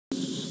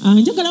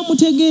Njagala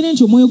mutegeere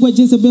nti omwoyo gwa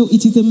Jezebel,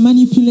 it is a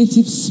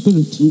manipulative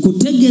spirit.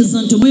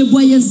 Nkutegeeza nti omwoyo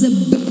gwa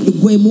Jezebel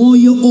gwe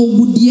mwoyo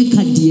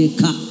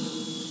ogudyekadyeka.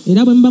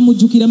 Era bwe mba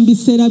mujjukira mu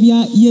biseera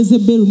bya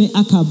Yezebelu ne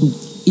Akabu.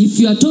 If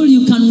you are told,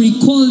 you can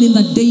recall in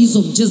the days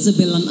of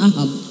Jezebel and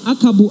Ahab.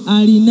 Akabu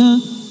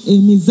alina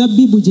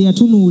emizabbibu gye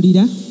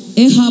yatunuulira.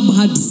 Ahab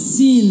had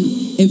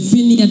seen a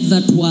vineyard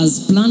that was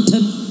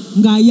planted.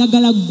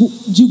 Ng'ayagala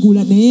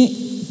gigula naye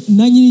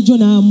nanyini gyo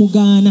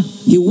n'amugaana.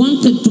 He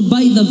wanted to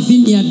buy the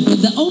vineyard,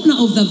 but the owner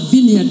of the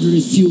vineyard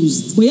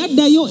refused. Bwe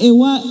yaddayo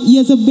ewa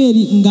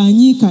Yezebeli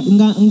ng'anyiika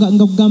nga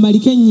kugamba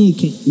aliko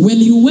ennyiike. When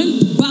he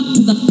went back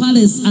to the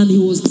palace and he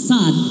was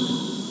sad,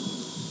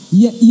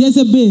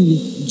 Jezebel,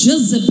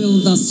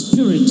 the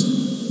spirit,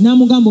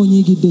 n'amugamba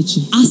onyiigidde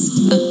ki?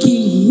 asked the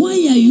king, why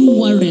are you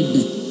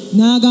worried?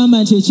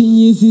 N'agamba nti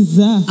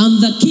ekinyiizizza.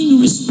 And the king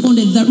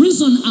responded, the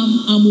reason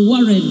I'm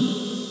worried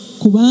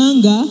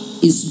kubanga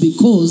is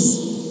because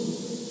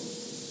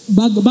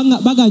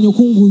baganya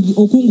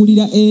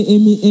okungulira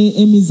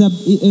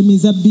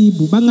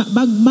emizabbibu.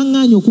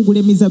 Banganya okugula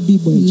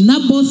emizabbibu ekyo.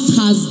 Naboth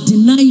has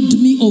denied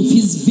me of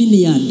his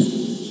vineyard.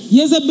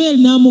 Yezebel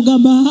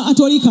n'amugamba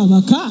atoli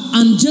kabaka.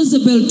 And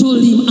Jezebel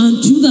told him,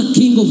 aren't you the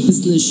king of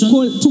this nation?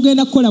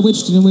 Tugenda kukola bwe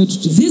tuti ne bwe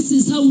tuti. This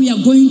is how we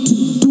are going to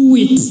do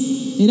it.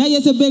 Era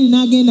Yezebel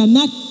n'agenda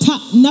n'atta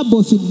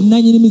Naboth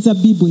nannyini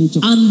mizabbibu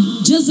ekyo.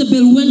 And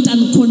Jezebel went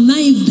and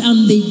connived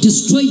and they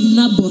destroyed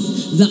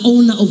Naboth, the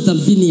owner of the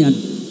vineyard.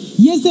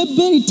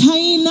 Yezebel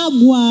talina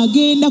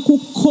gwagenda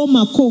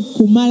kukomako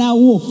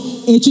kumalawo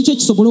ekikyo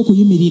kisobola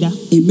okuyimirira.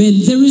 Amen.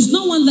 There is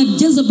no one that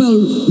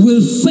Jezebel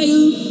will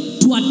fail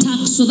to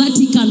attack so that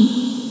he can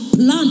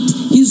plant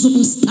his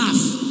own staff.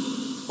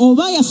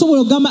 Oba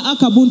yasobola okugamba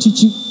Akabu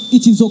nti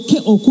it is okay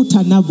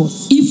okutta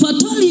Naboth. If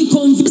at all he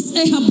convinced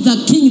Ahab the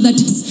king that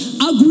it's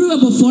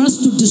agreeable for us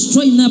to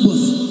destroy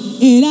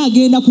Naboth, era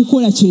agenda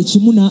kukola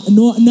kyekimu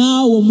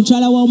naawe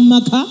omukyala wa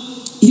mumaka.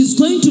 He's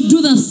going to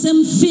do the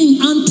same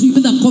thing unto you,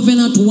 the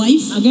covenant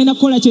wife. Agenda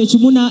kukola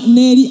kyekimu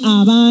n'eri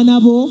abaana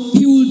bo.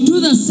 He will do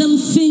the same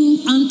thing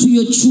unto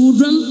your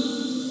children.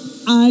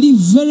 Ali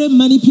very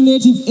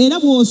manipulative. Era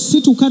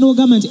bw'osituka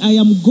n'ogamba nti I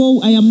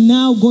am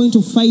now going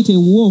to fight a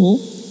war.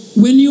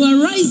 When you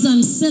arise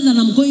and say that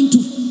I'm going to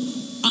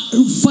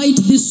fight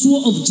this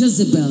war of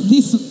Jezebel,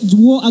 this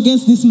war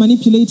against this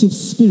manipulative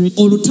spirit,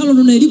 olina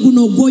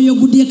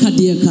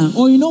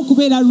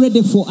okubeera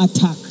ready for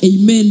attack.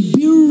 Amen.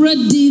 Be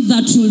ready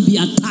that you will be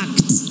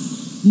attacked.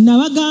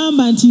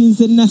 Nabagamba nti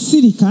nze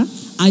nasirika.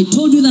 I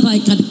told you that I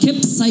had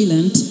kept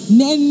silent.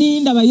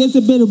 Neninda ba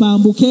Yezebel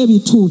bambuke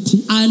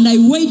ebituuti. And I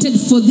waited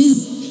for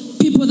these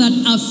people that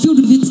are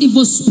filled with its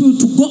evil spirit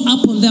to go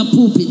up on their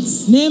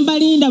pulpits.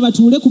 Nembalinda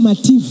batuule ku ma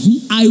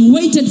TV. I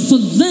waited for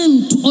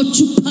them to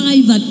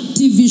occupy the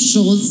TV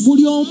shows.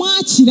 Buli omu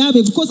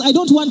akirabe, because I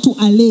don't want to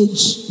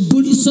allege.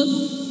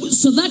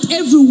 So that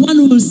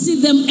everyone will see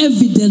them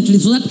evidently,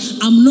 so that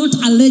I'm not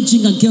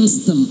alleging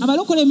against them.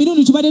 Abalokole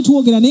emirundi tubadde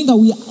tuwogera naye nga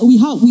we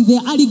have, with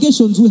their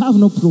allegations we have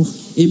no proof.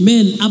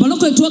 Amen.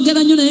 Abalokole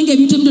tuwogera nnyo naye nga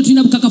ebintu ebimu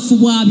tetulina bukakafu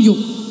bwabyo.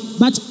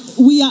 But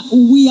we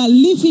are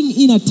living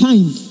in a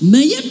time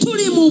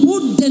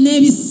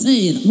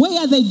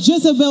where the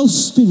Jezebel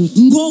spirit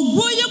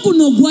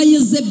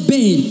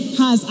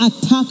has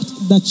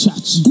attacked the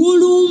church.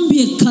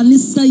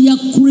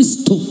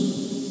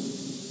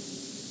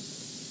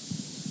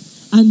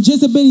 And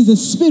Jezebel is a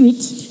spirit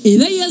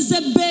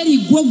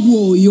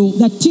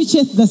that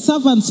teacheth the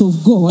servants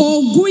of God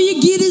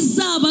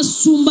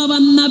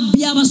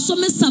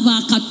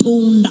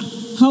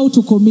how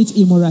to commit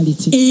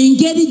immorality.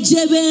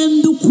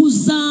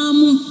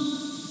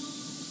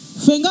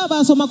 Fenga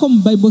abasomako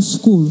mu Bible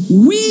school.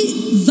 We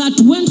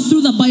that went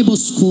through the Bible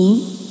school,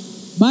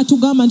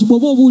 batugamba nti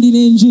bw'oba obuulira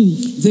enjiri,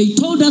 they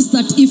told us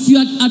that if you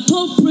are at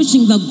all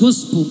preaching the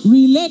gospel,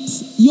 relate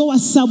your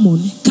sermon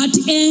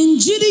kati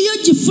enjiri yo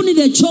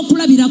gifunire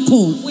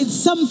ekyokulabirako with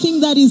something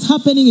that is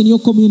happening in your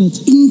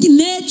community.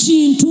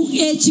 N'ekintu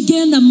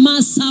ekigenda mu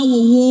maaso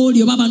awo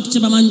wooli oba abantu kye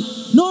bamanyi.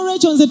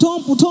 N'olwekyo nze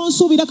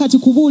tonsuubira kati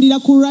kubuulira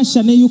ku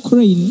Russia ne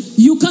Ukraine.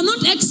 You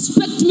cannot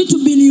expect me to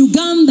be in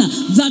Uganda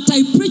that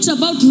I preach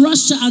about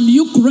Russia and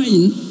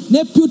Ukraine,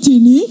 ne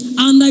Putin,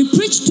 and I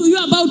preach to you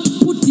about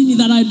Putin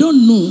that I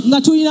don't know.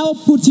 Nga tulinawo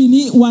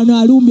Putin wano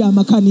alumbya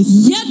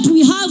amakanisa. Yet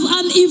we have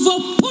an evil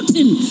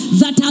Putin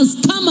that has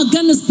come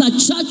against the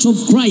church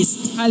of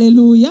Christ.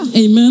 Hallelujah.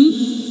 Amen.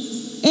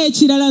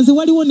 Ekirala nze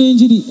waliwo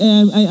n'enjiri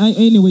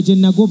anyway gye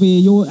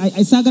nagobeeyo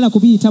saagala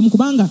kubiyitamu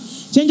kubanga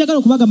kyenjagala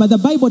okubagamba, the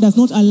Bible does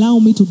not allow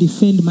me to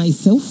defend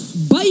myself.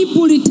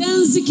 Bible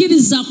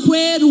tenzikiriza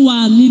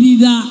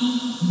kwerwanirira,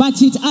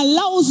 but it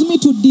allows me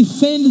to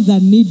defend the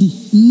needy.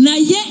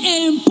 Naye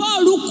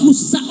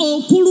empolukusa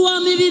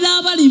okulwanirira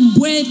abali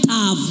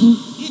mbwetaavu.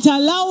 It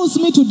allows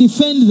me to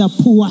defend the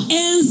poor.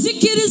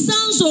 Enzikiriza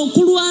nze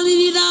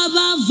okulwanirira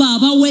abaavu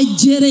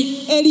abawejjere.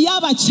 Eri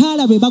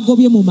abakyala be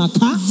bagobye mu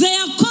maka. They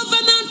are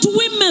covenant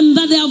women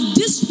that they have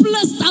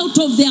displaced out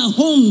of their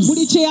homes.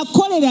 Buli kye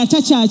yakolera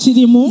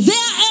takyakirimu.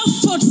 Their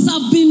efforts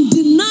have been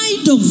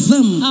denied of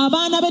them.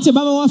 abaana be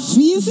tebabawa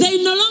fees,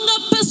 They no longer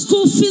pay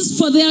school fees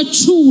for their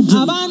children.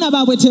 abaana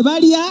baabwe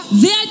tebalya.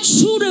 Their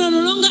children are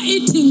no longer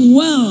eating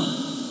well.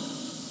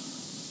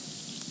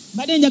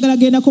 Badde njagala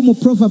gendako mu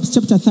Proverbs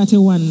chapter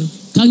 31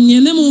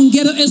 Kanyene mu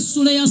ngero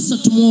essula ya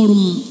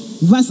 31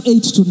 verse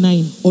 8 to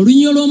 9.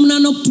 olunnyo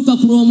olw'omunaana okutuuka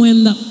ku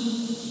lw'omwenda.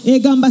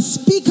 Egamba,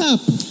 speak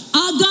up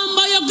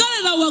Agamba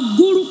yogerera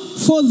waggulu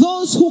for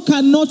those who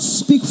cannot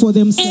speak for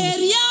themselves.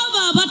 eri abo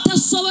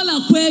abatasobola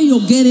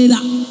kweyogerera.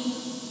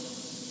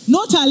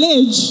 Not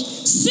allege,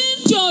 Si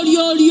nti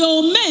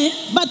olyolyome,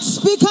 but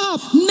speak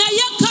up.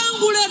 naye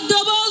kangula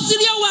eddoboozi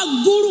lyo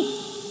waggulu.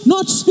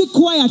 Not speak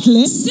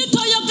quietly, Si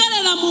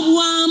toyogerera mu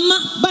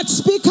bwama, but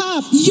speak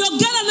up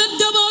yogera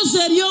n'eddoboozi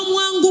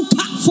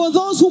ery'omwanguka for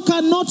those who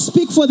cannot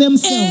speak for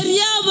themselves. eri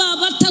abo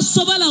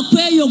abatasobola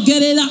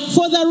kweyogerera,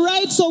 For the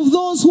rights of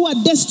those who are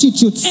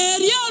destitute.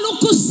 eri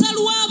olukusa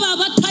lw'abo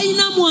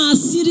abatalina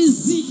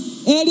mwasirizi.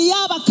 Eri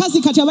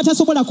abakazi kati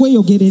abatasobola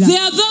kweyogerera. There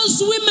are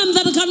those women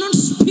that cannot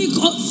speak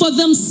for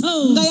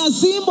themselves. Nga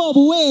yazimba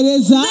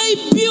obuweereza They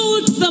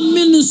built the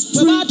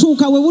ministry, bwe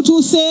baatuuka we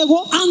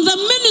butuuseewo and the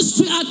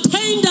ministry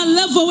attained a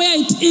level where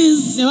it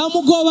is, ne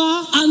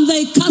bamugoba and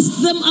they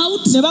cast them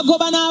out, ne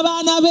bagoba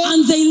n'abaana be.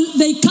 and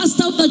they cast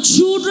out the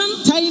children.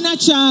 Talina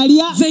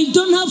kyalya, They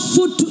don't have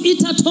food to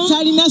eat at home.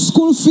 talina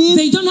school fees.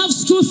 They don't have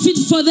school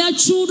fees for their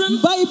children.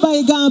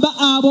 Bayibuli egamba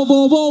abo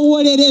b'oba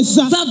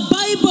owolereza. The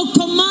Bible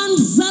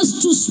commands us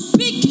to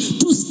speak,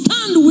 to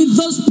stand with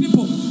those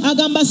people.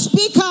 Agamba,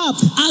 speak up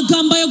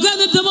Agamba yogera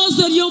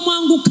n'eddoboozi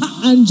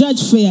ery'omwanguka and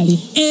judge fairly.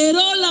 era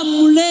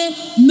olamule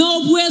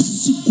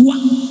n'obwesigwa.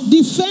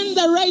 Defend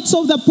the rights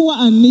of the poor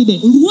and needy.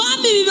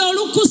 Lwanirira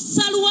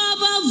olukusa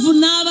lw'abaavu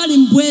n'abali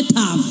mu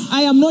bwetaavu.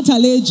 I am not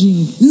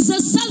alleging. Nze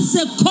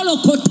sazze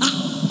kolokota.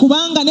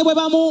 Kubanga ne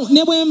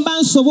bwe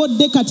mba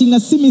nsobodde kati nga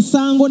si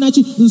misango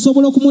naki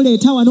nsobola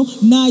okumuleeta wano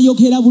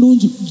n'ayogera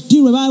bulungi.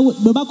 Ddi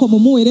bwe bakoma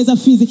omuweereza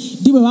fiizi,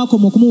 ddi bwe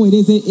bakoma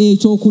okumuweereza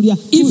ekyokulya.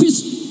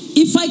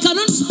 If I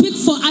cannot speak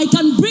for, I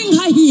can bring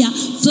her here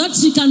so that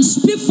she can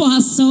speak for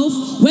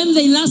herself when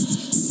they last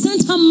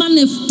sent her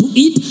money to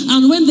eat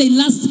and when they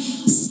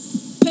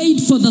last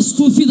paid for the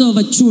school fees of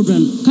her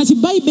children. Kati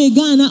Bayibuli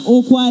egaana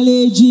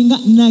okwaleginga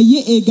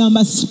naye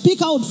egamba,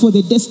 speak out for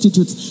the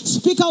destitute,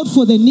 speak out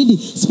for the needy,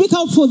 speak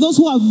out for those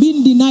who have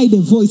been denied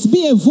a voice,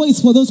 be a voice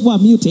for those who are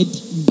muted.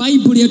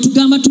 Bayibuli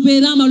etugamba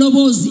tubeere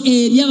amaloboozi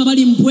eri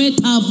abali mu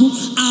bwetaavu,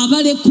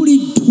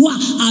 abalekuliddwa,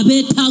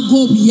 abeetaaga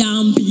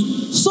obuyambi.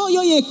 So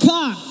yo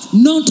yekka,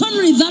 Not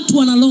only that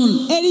one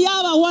alone, eri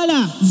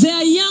abawala there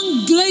are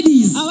young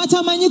ladies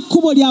abatamanyi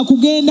kkubo lya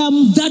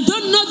kugendamu, that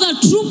don't know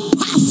the true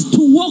path to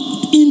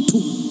walk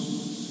into.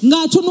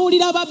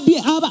 ng'atunuulira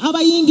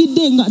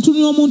abayingidde,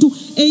 ng'atunuulira omuntu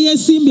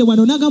eyeesimbye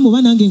wano n'agamba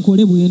oba nange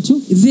nkole bwe ntyo.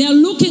 They are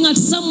looking at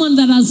someone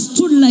that has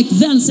stood like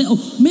that and say, oh,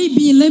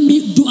 maybe let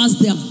me do as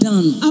they have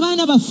done.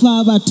 Abaana baffe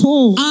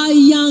abato, Our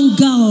young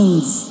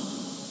girls,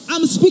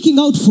 I'm speaking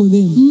out for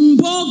them.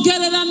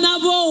 mbogerera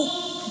nabo.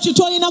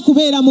 Kitolina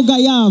kubeera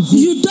mugayaavu.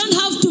 You don't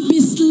have to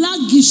be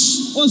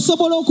sluggish.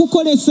 Osobola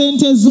okukola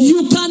esente zo.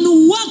 You can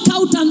work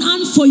out and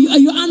earn for you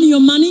earn your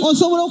money.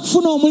 Osobola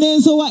okufuna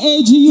omulenzi owa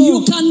age yo.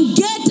 You can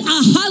get a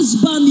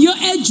husband your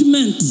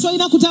agement.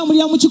 Tolina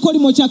kutambulira mu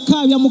kikolimo kya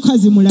kaabya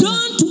mukazi mulala.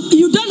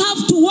 You don't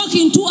have to walk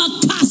into a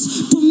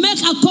curse to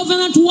make a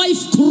covenant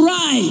wife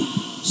cry.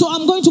 So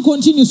I'm going to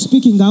continue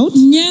speaking out,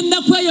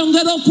 Nyenda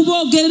kweyongera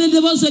okuboogerera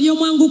eddoboozi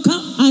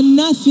ery'omwanguka. and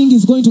nothing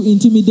is going to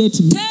intimidate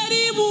me.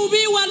 Teri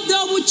bubi wadde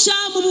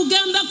obukyamu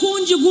bugenda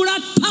kunjigula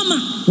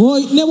tama.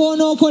 Ne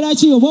bw'onookola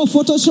ki, oba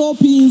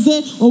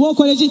ofotoshopinze oba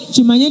okole ki,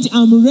 kimanye nti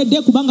I'm ready,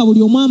 kubanga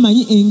buli omu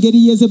amanyi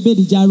engeri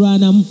Yezebeli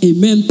gy'alwanamu.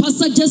 Amen.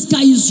 Pastor Jessica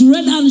is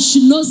ready and she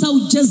knows how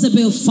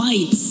Jezebel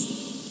fights.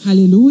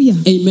 Hallelujah.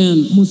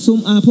 Amen.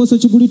 Apostle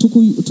Kiguli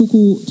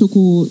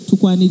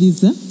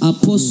tukwaniriza.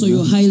 Apostle,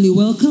 you're highly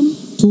welcome.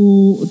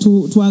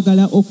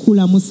 Twagala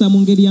okulamusa mu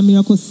ngeri ya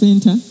Miracle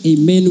Center.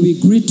 Amen. We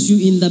greet you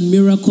in the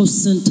Miracle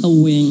Center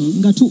wing.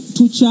 Nga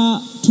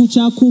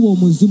tukyakuba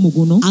omuzimu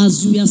guno.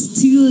 As we are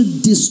still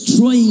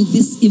destroying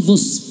this evil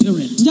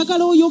spirit.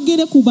 Njagala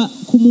oyogere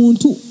ku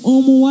muntu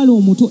omuwala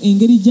omuto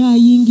engeri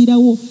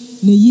gy'ayingirawo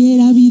ne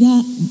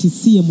yeerabira nti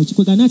si ye mu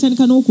kikwega,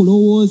 n'atandika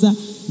n'okulowooza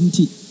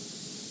nti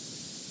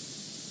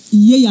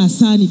ye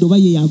yasaanidde oba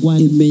ye yagwana.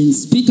 Amen.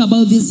 Speak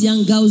about these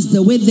young girls,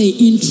 the way they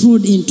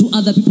intrude into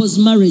other people's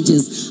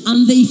marriages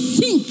and they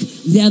think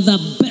they are the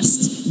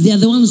best. They are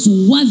the ones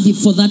worthy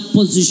for that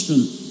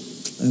position.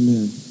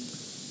 Amen.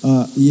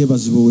 Amen.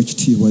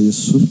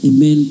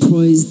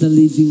 Praise the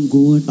living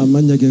God.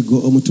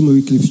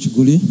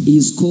 He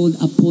is called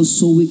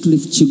Apostle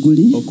Wycliffe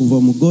Kiguli.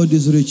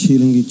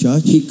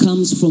 He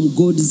comes from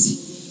God's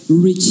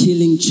Rich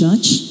Healing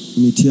Church.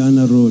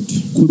 Mitiana Road.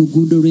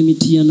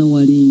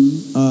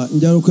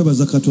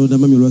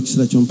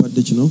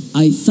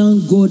 I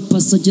thank God,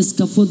 Pastor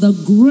Jessica, for the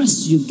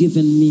grace you've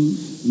given me.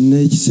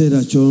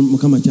 n'ekiseera kyo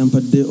Mukama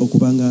kyampadde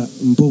okubanga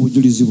mpa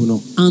obujulizi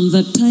buno. And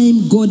the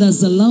time God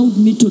has allowed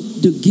me to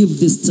give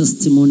this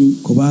testimony.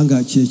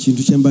 Kubanga kye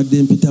kintu kye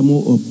mbadde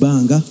mpitamu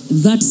obbanga.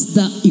 That's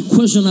the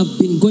equation I've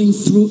been going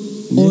through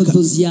all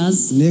those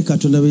years. Ne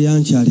Katonda bwe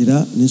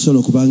yankyalira n'ensobola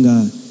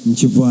okubanga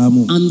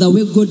nkivaamu. And the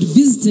way God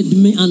visited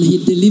me and He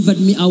delivered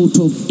me out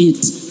of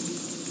it.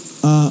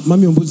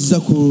 Mami ombuziza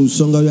ku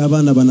nsonga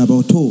y'abaana bano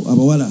abato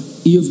abawala.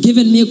 You've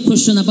given me a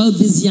question about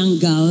these young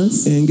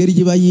girls. Engeri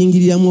gye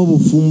bayingiriramu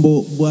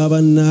obufumbo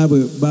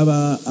bw'abannaabwe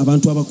baba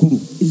abantu abakulu.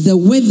 The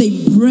way they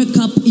break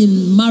up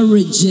in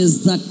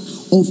marriages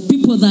of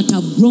people that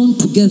have grown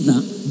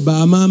together.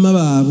 Bamaama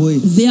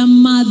baabwe. Their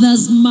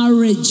mothers'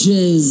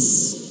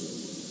 marriages.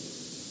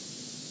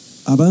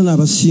 Abaana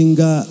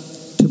abasinga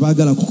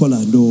tebaagala kukola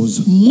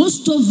ndowooza.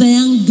 Most of the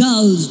young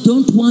girls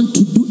don't want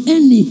to do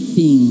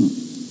anything.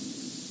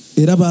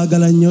 Era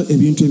baagala nnyo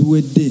ebintu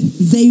ebiwedde.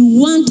 They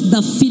want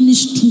the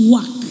finished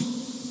work.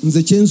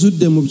 Nze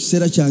kyenzudde mu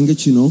kiseera kyange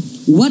kino.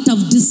 What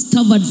I've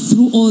discovered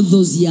through all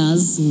those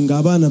years.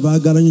 Ng'abaana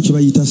baagala nnyo kye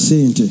bayita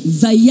ssente.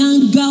 The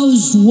young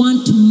girls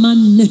want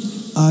money.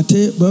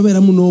 Ate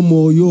babeeramu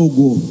n'omwoyo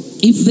ogwo.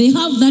 If they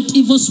have that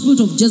evil spirit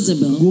of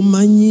Jezebel,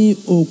 gumanyi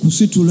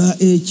okusitula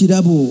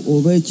ekirabo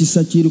oba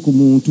ekisa kiri ku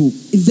muntu.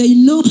 They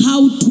know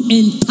how to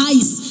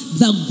entice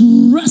the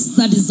grace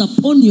that is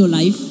upon your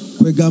life.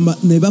 Kwegamba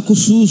ne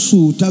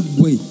bakusuusuuta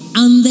ggwe.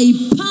 And they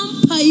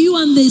pamper you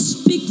and they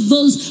speak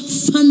those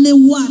funny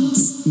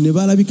words. Ne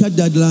balabika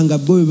ddala nga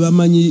bo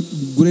bamanyi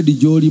grade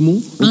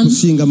gy'olimu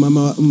okusinga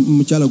mama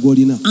mukyala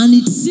gw'olina. And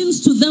it seems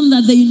to them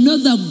that they know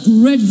the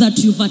grade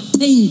that you've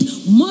attained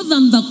more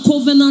than the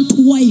covenant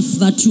wife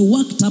that you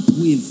worked up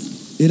with.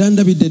 Era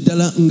ndabidde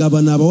ddala nga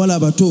bano abawala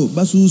abato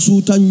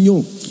basuusuuta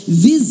nnyo.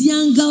 These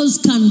young girls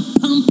can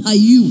pamper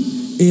you.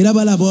 Era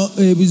balaba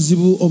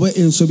ebizibu oba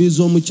ensobi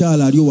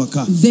z'omukyala ali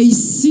waka. They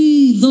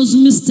see those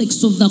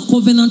mistakes of the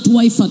covenant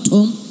wife at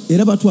home.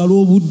 Era batwala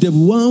obudde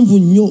buwanvu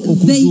nnyo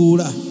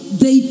okuzuula.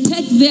 They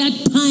take their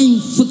time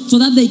so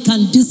that they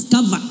can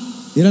discover.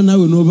 Era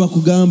naawe n'oba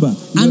kugamba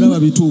ng'olaba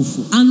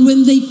bituufu. And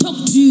when they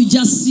talk to you,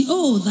 just see,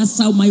 oh, that's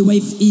how my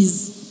wife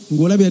is.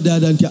 Ng'olabye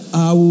ddala nti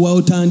awo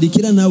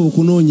waotandikira naawe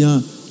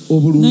okunoonya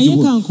obulungi naye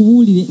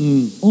kankubuulire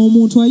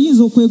omuntu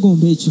ayinza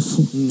okwegomba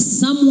ekifu.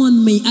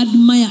 Someone may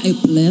admire a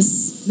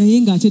place,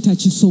 naye ng'ate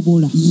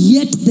takisobola.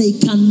 yet they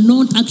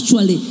cannot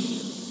actually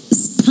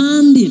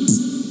stand it.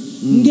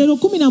 Ngero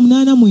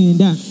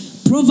 18:9.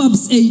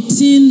 Proverbs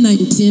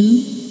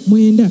 18:19.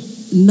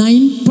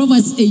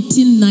 Proverbs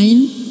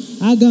 18:9.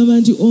 Agamba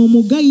nti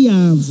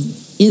omugayaavu,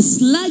 A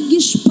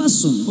sluggish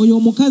person, oyo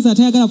omukazi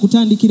atayagala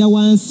kutandikira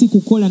wansi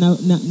kukola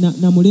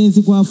na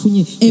mulenzi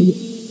gwafunye.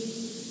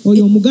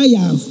 Oyo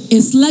omugayaavu,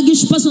 a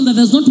sluggish person that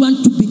does not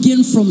want to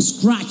begin from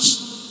scratch,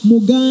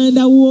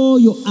 muganda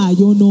w'oyo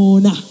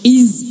ayonoona.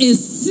 is a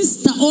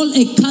sister or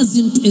a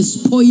cousin to a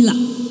spoiler.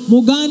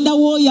 Muganda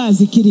w'oyo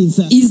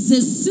azikiriza. Is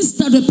a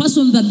sister to a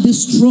person that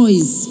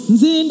destroys.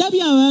 Nze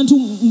ndabye abantu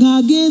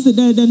ng'agenze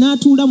ddala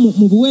n'atuula mu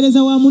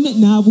buweereza wa munne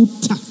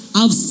n'abutta.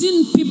 I've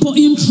seen people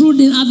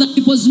intrude in other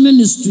people's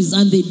ministries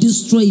and they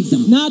destroy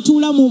them.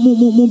 N'atuula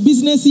mu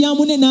business ya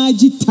munne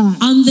n'agitta.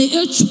 And they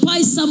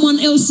occupy someone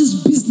else's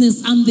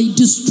business and they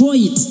destroy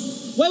it.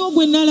 Waliwo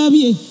gwe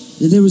nalabye.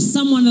 There is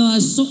someone that I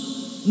saw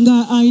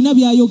nga alina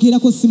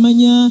byayogerako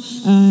simanya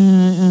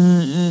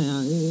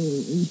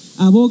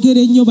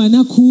aboogera ennyo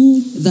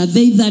banaku. that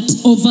they that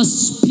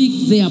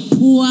overspeak they are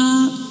poor,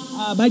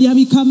 balya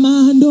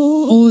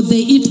bikamando, or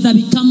they eat the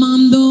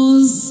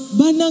bikamandos.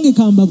 bannange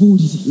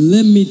kambabuulire,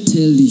 Let me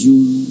tell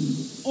you,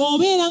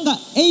 obeera nga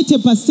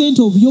 80%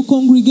 of your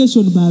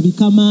congregation ba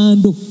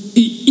bikamando,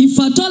 if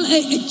at all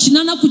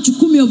chinana ku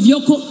kikumi of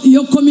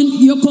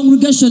your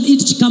congregation eat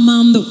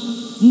chikamando,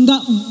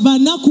 nga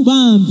banaku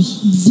bambi,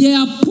 they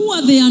are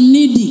poor, they are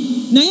needy,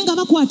 naye nga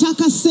bakwata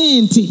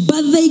akasente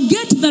but they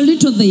get the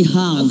little they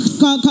have.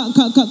 150,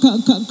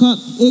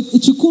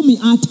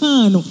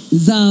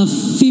 The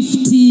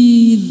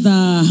 50,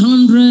 the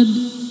 100.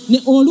 ne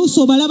oluusi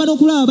obalaba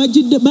n'okulaba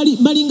bajjidde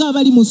balinga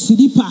abali mu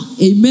siripa.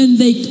 Amen.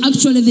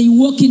 They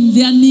walk in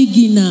their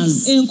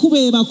nigginas. Enkuba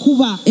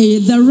ebakuba.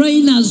 The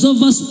rain has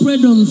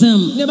overspread on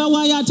them. Ne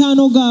bawaayo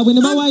 5 gaabwe,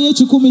 ne bawaayo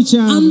 10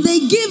 kyabwe. And they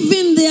give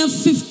in their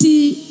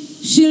 50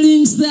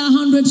 shillings, their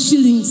 100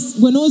 shillings.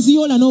 Gwe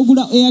n'oziyoola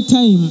n'ogula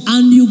airtime.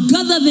 And you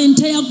gather the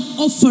entire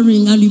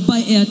offering and you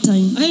buy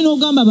airtime. Aye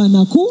n'ogamba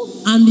banaku.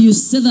 And you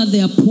say that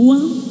they are poor.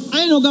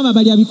 Aye n'ogamba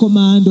balya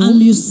bikomando.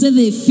 And you say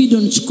they feed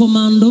on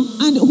chikomando.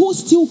 And who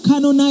still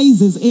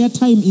canonizes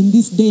airtime in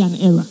this day and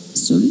era?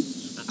 Sorry?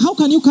 How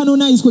can you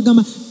canonize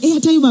kwegamba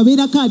airtime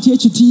abeerako ati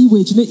ekitiibwa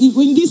ekine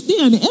in this day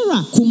and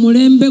era?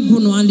 Kumulembe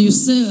guno, and you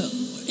say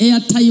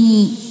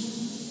airtime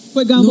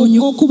kwegamba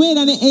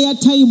okubeera ne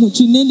airtime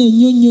kinene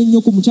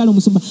nnyo ku mukyala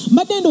omusumba.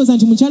 Mbadde ndowooza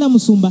nti mukyala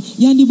musumba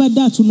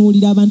yandibadde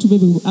atunuulira abantu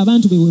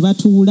be we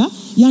batuula,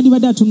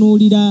 yandibadde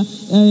atunuulira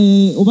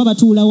oba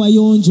batuula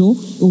wayonjo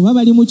oba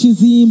bali mu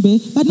kizimbe.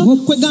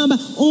 Kwegamba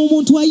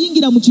omuntu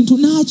ayingira mu kintu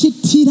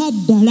n'akittira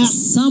ddala.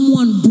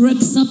 Someone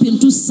breaks up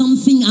into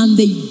something and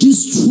they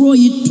destroy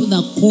it to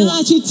the core.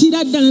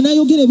 N'akittira ddala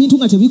n'ayogera ebintu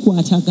nga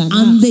tebikwatagana.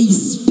 And they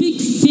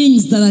speak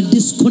things that are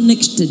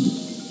disconnected.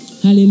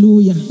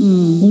 Hallelujah.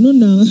 Ono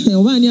na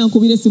oba ani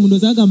ankubira essimu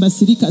ndowooza agamba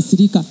sirika.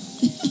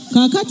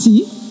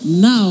 Kaakati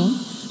now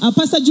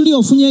Pastor Julia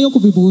ofunyeyo ku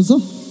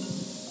bibuuzo.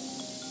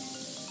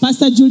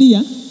 Pastor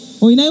Julia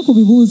olinayo ku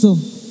bibuuzo.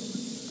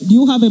 Do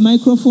you have a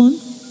microphone?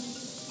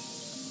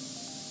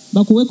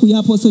 Bakuwe ku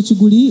Apostle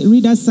Kiguli.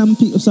 Read us some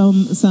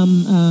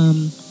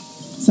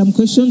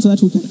questions so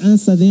that we can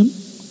answer them.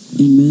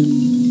 Amen.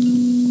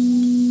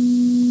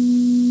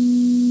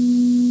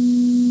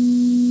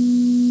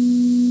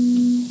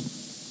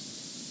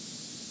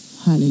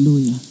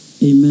 Hallelujah.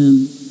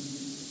 Amen.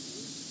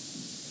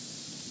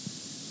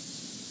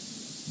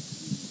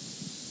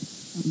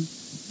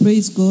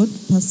 Praise God,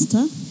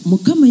 Pastor.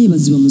 Mukama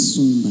yebazibwa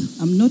musumba.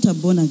 I'm not a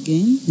born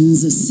again,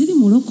 Nze siri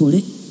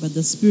mulokole. but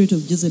the spirit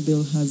of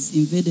Jezebel has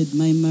invaded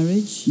my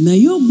marriage.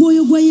 Naye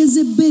ogwoyo gwa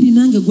Yezeberi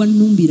nange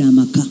gwannumbira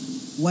amaka.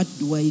 What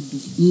do I do?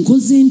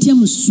 Nkoze ntya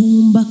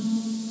musumba?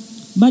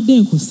 Badde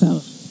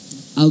nkusaba.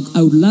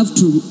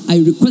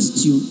 I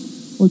request you,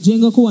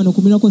 Ojengako wano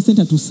ku Miracle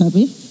Center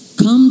tusabe.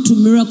 come to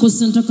Miracle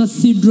Center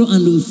Cathedral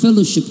and we'll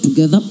fellowship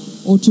together.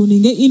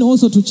 Otuninge in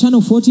also to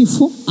channel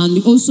 44.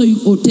 And also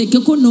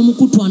otekeko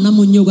n'omukutwana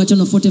mu nnyo gwa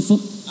channel 44.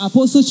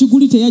 Apostle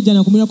Kiguli teyajja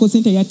na ku Miracle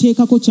Center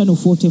yateekako channel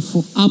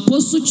 44.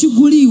 Apostle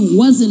Kiguli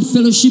wasn't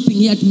fellowshipping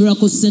here at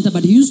Miracle Center,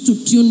 but he used to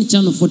tune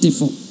channel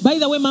 44. By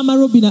the way, Mama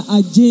Robina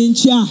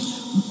ajencha.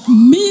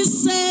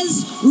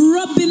 Mrs.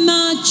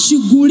 Robina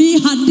Kiguli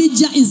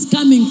Hadija is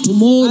coming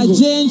tomorrow.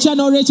 Ajencha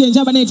n'olwekyo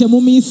enjaba naye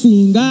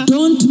temumisinga.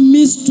 Don't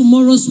miss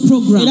tomorrow's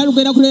program. Era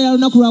lugenda kuleera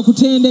lunaku lwa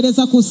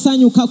kutendereza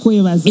kusanyuka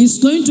kwebaza. It's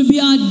going to be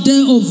a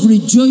day of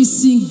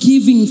rejoicing,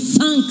 giving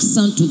thanks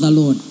unto the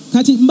Lord.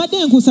 Kati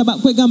mbadde nkusaba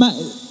kwegamba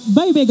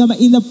Bible egamba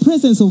in the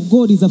presence of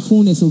God is a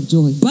fullness of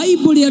joy.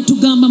 Bible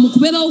yatugamba mu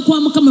kubeerawo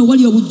kwa Mukama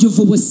wali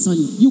obujjuvu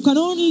bw'essanyu. You can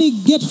only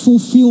get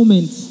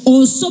fulfillment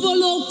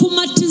Osobola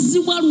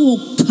okumatizibwa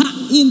lwokka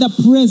in the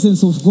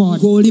presence of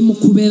God. ng'oli mu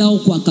kubeerawo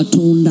kwa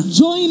Katonda.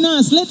 Join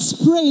us. Let's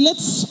pray.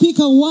 Let's speak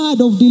a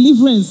word of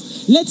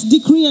deliverance. Let's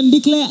decree and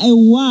declare a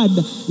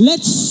word.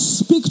 Let's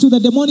speak to the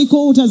demonic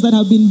altars that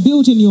have been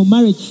built in your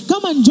marriage.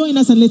 Come and join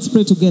us and let's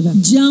pray together.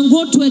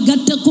 Jangu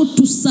twegatteko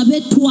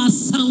tusabe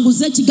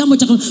twasanguze ekigambo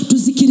kya Katonda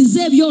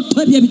tuzikirize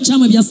ebyoto ebyo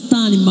ebikyamu ebya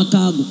Sitaani mu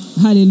makaago.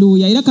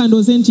 Hallelujah. Era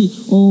kandooze nti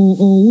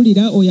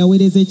owulira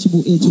oyaweereza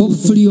ekibuuzo.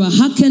 Hopefully you are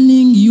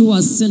hearkening. You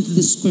are sent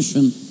this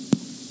question.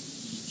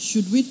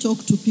 Should we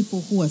talk to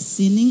people who are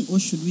sinning, or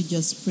should we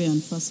just pray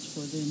and fast for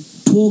them?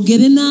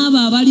 Twogere n'abo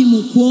abali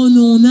mu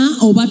kwonoona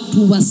oba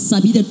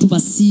tubasabire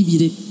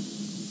tubasiibire.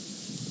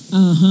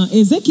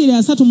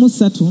 Ezekiel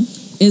 33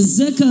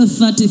 Ezekiel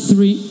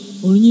 33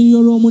 olunyiriri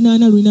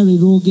olw'omunaana lulina lwe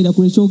lwogera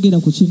ku ekyogera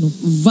ku kino.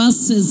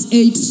 verses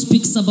 8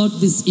 speaks about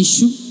this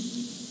issue.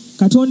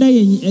 Katonda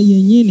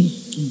yennyini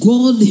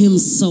God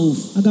himself.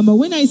 agamba,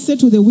 when I say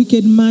to the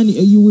wicked man,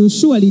 you will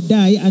surely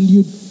die, and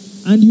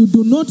you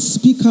do not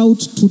speak out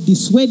to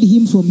dissuade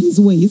him from his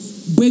ways,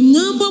 Bwe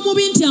ŋŋamba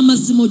omubi nti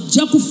amazima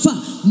ojja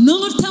kufa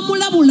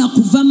n'otamulabula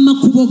kuva mu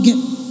makubo ge,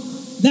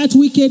 that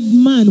wicked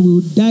man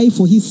will die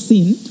for his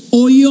sin,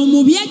 oyo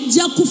omubi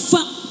ajja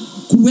kufa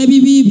ku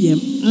lw'ebibi bye,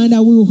 and I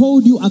will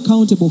hold you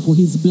accountable for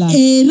his blood.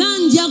 era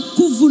nja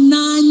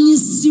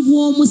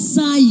kuvunaanyizibwa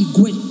omusaayi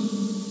gwe.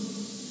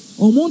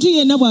 Omuntu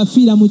yenna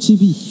bw'afiira mu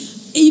kibi,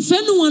 If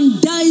anyone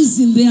dies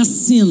in their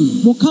sin,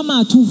 Mukama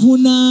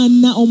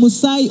atuvunaana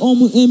omusaayi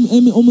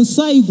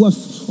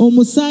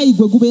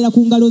gwe gubeera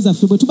ku ngalo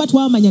zaffe bwe tuba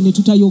twamanya ne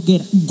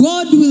tutayogera.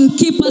 God will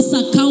keep us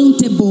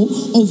accountable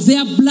of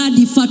their blood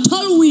if at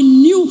all we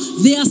knew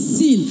their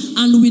sin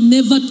and we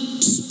never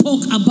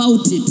spoke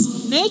about it.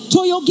 Naye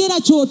toyogera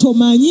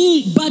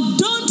ky'otomanyi. But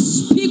don't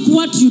speak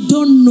what you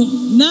don't know.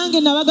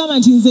 Nange nabagamba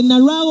nti nze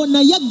nalwawo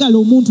nayaggala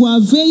omuntu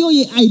aveeyo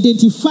ye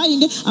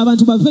identifying,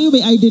 abantu baveeyo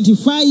be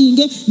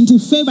identifying nti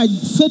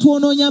ffe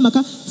twonoonya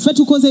amaka, ffe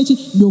tukoze eki,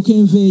 ndyoke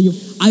nveeyo.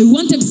 I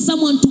wanted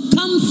someone to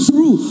come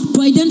through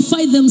to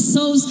identify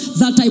themselves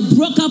that I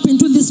broke up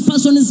into this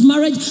person's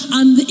marriage,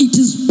 and it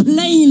is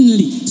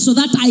plainly so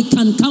that I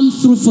can come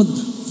through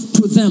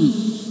to them.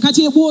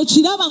 Kati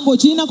bw'okiraba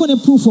ng'okirinako ne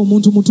proof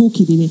omuntu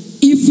mutuukirire.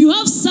 If you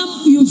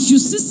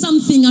see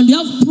something and you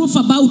have proof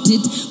about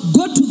it,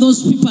 go to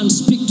those people and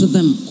speak to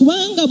them.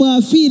 Kubanga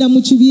bw'afiira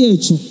mu kibi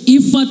ekyo,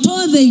 If at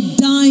all they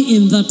die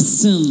in that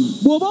sin,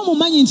 bw'oba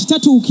omumanyi nti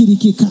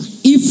tatuukirikika,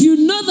 if you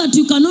know that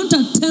you cannot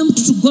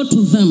attempt to go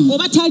to them,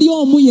 oba tali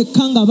omu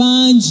yekka nga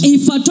bangi,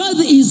 if at all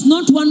there is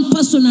not one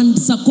person and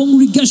it's a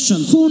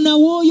congregation, funa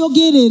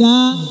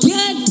w'oyogerera.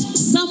 get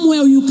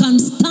somewhere you can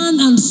stand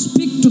and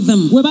speak to them.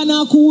 them, we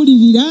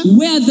banaakuwulirira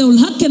where they will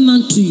hearken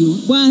unto you,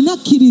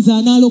 bw'anakkiriza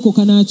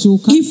anaalokoka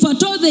n'akyuka. if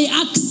at all they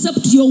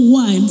accept your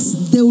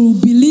words, they will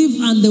believe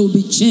and they will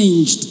be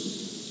changed.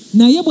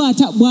 Naye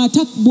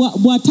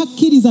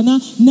bw'atakkiriza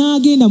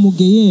n'agenda mu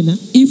geyeena,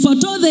 If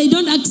at all they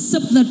don't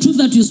accept the truth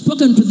that you've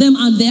spoken to them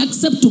and they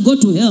accept to go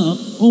to hell,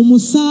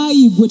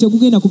 omusaayi gwe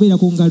tegugenda kubeera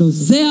ku ngalo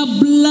ze. their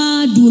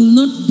blood will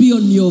not be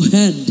on your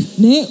head.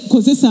 Naye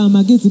kozesa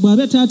amagezi,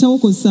 bw'aba taatawo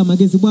kozesa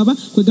amagezi, bw'aba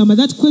kwegamba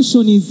that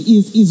question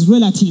is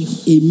relative.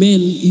 Amen.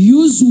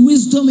 Use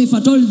wisdom if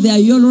at all they are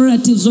your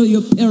relatives or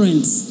your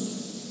parents.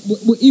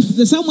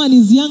 If someone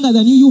is younger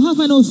than you, you have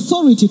an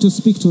authority to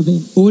speak to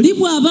them. Oli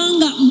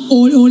bw'abanga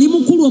oli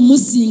mukulu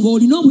omusinga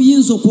olina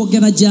obuyinza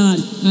okwogera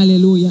gy'ali.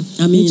 Hallelujah.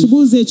 Amen.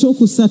 Ekibuuzo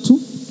ekyokusatu.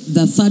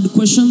 The third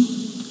question.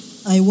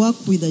 I work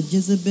with a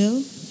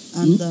Jezebel,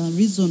 and the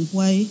reason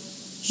why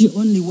she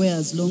only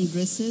wears long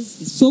dresses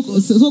is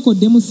because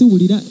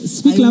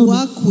Speak I loud.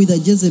 work with a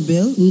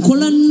Jezebel,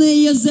 Nkola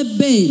ne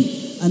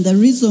Yezebeli. and the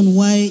reason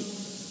why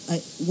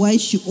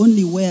she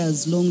only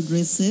wears long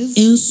dresses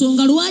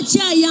Ensonga lwaki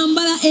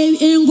ayambala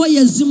engoye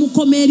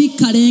ezimukoma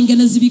ebikalenge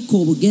ne zibikka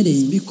obugere.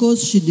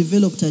 because she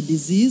developed a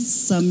disease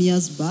some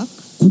years back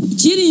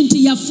Kiri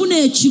nti yafuna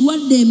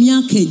ekirwadde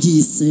emyaka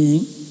egiyise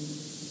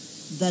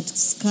that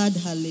scarred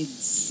her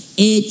legs.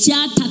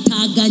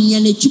 ekyatataaganya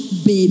ne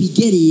kikuba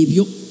ebigere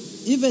ebyo.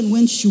 Even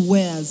when she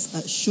wears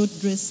short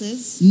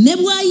dresses, Ne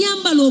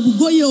bw'ayambala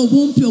obugoye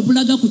obumpi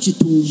obulaga ku she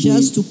kitumbwe,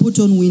 has to put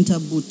on winter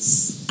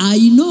boots.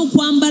 alina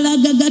okwambala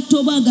agagatto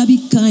oba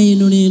agabikka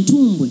eno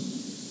n'entumbwe.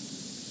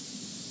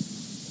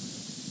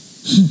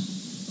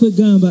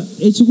 Kwegamba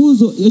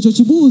ekyo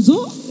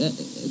kibuuzo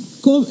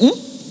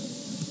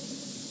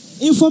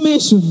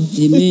information.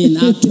 Amen.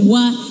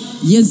 Atuwa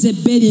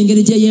Yezebeli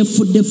engeri gye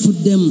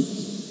yeefuddefuddemu.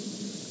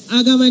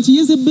 Agamba nti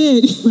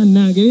Yezebeli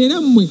bannange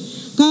era mmwe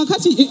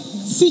kaakati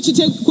si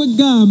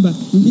kwegamba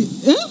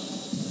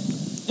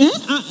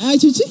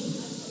kiki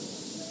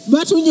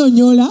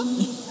batunyonyola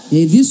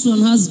This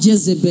one has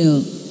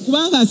Jezebel.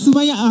 kubanga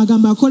simanya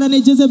agamba akola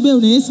ne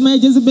Jezebeli naye simanya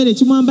Jezebeli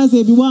ekimwambaza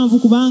ebiwanvu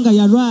kubanga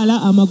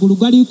yalwala amagulu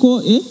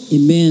galiko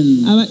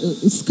Amen.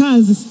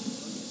 scars.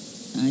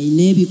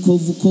 Ayina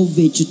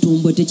ebikovukovu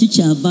ekitumbwe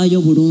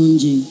tekikyavaayo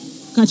bulungi.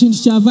 Kati nti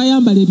kyava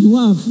ayambala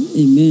ebiwanvu.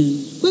 Amen.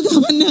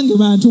 Kwegamba bannange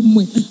bantu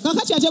mmwe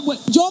kakati ate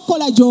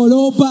gy'okola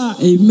gy'oloopa.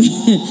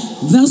 Amen.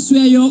 That's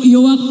where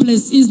your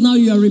workplace is now.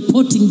 You are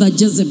reporting the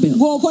Jezebel.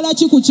 Gw'okola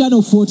ki ku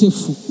Channel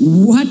 44?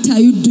 What are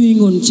you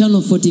doing on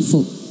Channel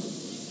 44?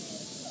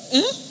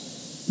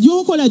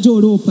 Gy'okola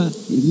gy'oloopa.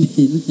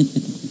 Amen.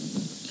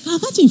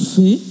 Kakati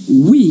ffe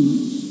We,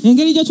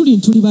 engeri gye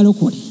tuli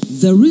balokole.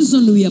 the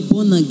reason we are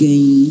born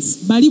again,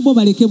 Bali bo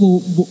baleke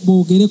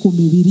boogere ku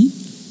mibiri.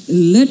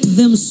 let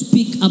them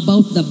speak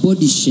about the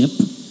body shape.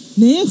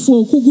 Naye ffe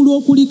okugulu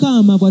okuliko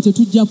amabwa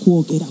tetujja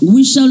kwogera.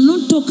 We shall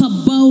not talk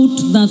about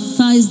the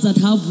thighs that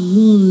have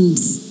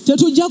wounds.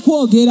 Tetujja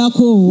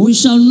kwogerako. We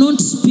shall not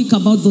speak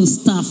about those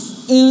stuff.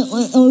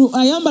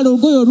 Ayambala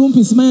olugoye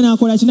olumpi simanyi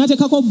n'akola ki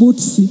n'ateekako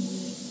boots.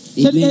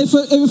 Amen.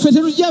 Ffe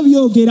tetujja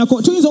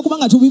byogerako. Tuyinza okuba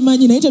nga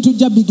tubimanyi naye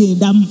tetujja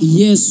bigendamu.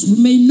 Yes, we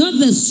may know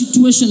the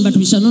situation, but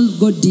we shall not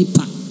go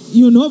deeper.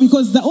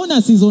 Because the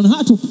onus is on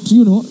her to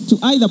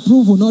either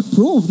prove or not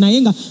prove.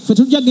 Naye nga ffe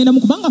tetujja kugenda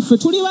mu kubanga ffe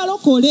tuli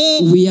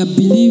balokole. We are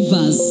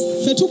believers.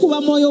 Ffe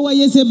tukuba mwoyo wa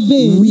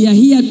Yezebeli. We are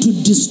here to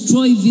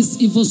destroy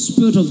this evil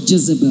spirit of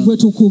Jezebel. Gwe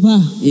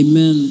tukuba.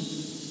 Amen.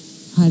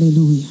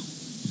 Hallelujah.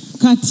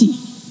 Kati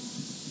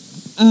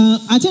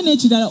ate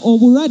n'ekirala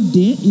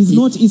obulwadde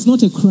is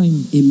not a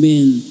crime.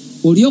 Amen.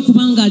 Oli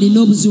okubanga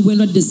alina obuzibu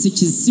bw'endwadde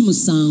si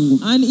musango.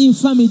 An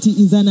infirmity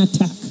is an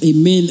attack.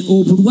 Amen.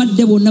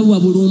 Obulwadde bwonna buba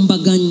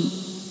bulumbaganyi.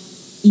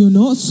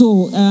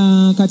 So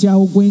kati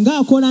awo gwe nga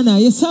akola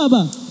naye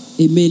saba.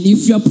 Amen.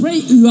 If you are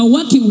praying, you are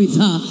working with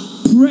her,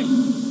 pray.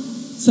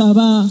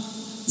 Saba.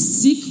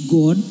 Seek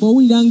God.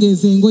 Owulira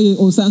ng'ezo engoye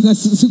osanga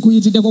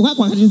sikuyitiddeko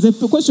kakati nze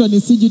question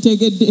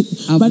sigitegedde.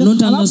 I've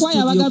not understood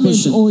your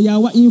question.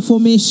 Oyawa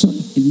information.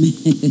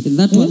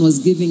 That one was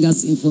giving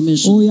us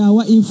information.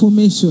 Oyawa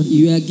information.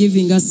 You are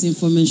giving us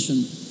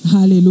information.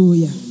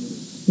 Hallelujah.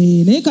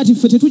 Naye kati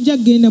ffe tetujja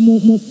kgenda mu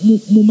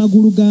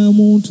magulu ga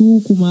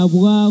muntu ku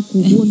mabwa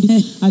ku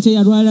gundi ate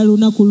yalwala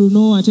lunaku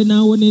luno ate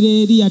n'awonera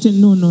eri ate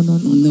no.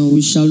 No,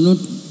 we shall not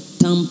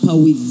tamper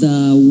with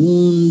the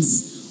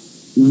wounds,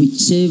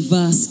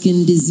 whichever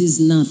skin disease,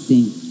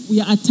 nothing. We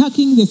are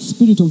attacking the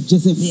spirit of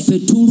Jezebel. Ffe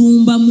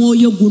tulumba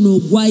mwoyo guno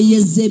ogwa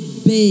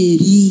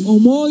Yezebeli.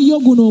 Omwoyo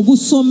guno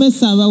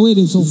ogusomesa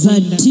abaweereza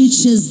that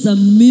teaches the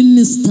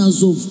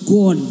ministers of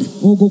God.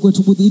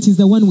 It is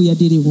the one we are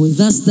dealing with.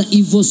 That's the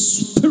evil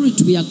spirit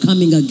we are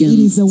coming against. It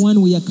is the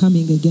one we are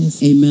coming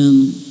against.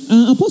 Amen.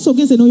 Apostle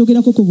genze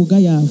n'oyogerako ku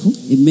bugayaavu.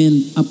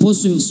 Amen.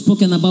 Apostle, you've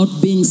spoken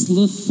about being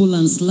slothful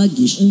and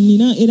sluggish.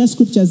 Nina era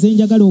scriptures ze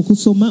njagala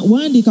okusoma.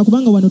 Wandiika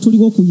kubanga wano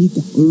tuliwo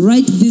okuyiga.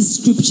 Write these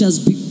scriptures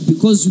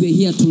because we are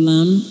here to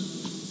learn.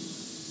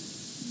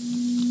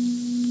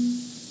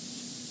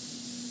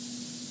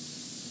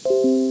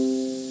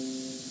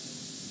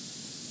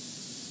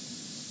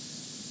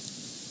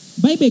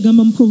 Bible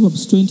egamba mu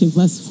Proverbs 20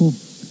 verse 4.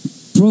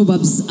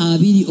 Proverbs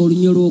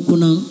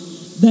 20:4.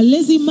 The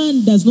lazy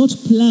man does not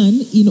plan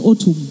in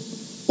autumn.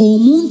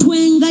 Omuntu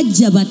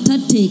engajja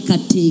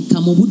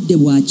batateekateeka mu budde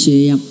bwa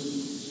kyeya.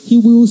 He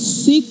will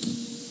seek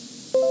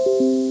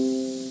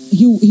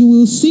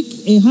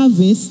a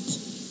harvest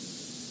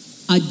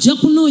Ajja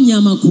kunoonya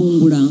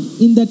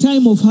amakungula in the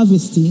time of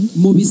harvesting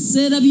mu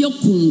biseera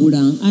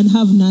by'okungula and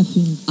have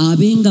nothing.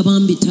 abenga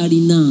bambi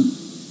talina.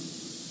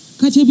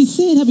 Kati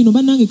ebiseera bino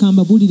bannange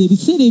kambabulire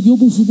ebiseera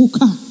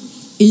eby'obuvubuka.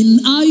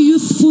 In our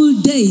youthful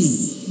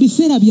days,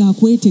 biseera bya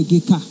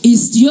kwetegeka.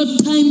 it's your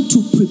time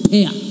to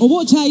prepare. Oba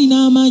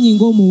okyalina amaanyi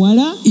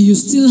ng'omuwala, You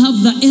still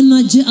have the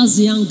energy as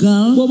a young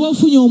girl. bw'oba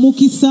ofunye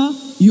omukisa,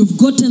 You've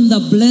gotten the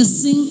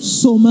blessing.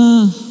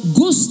 soma.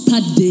 Go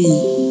study.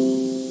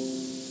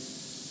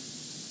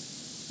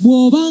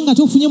 Bw'oba nga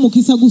tofunye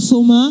mukisa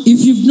gusoma,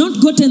 If you've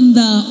not gotten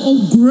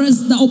the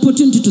grace, the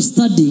opportunity to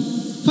study,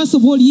 first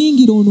of all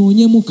yingira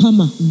onoonye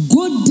Mukama.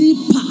 go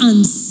deeper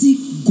and seek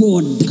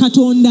God.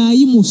 Katonda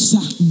ayimusa.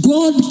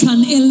 God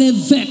can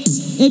elevate.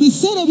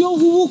 Ebiseera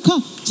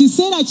eby'obuvubuka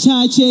kiseera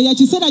kya kyeya,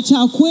 kiseera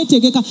kya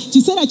kwetegeka,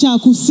 kiseera kya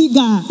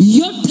kusiga.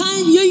 Your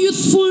time, your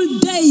youthful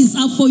days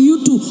are for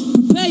you to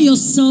prepare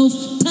yourself,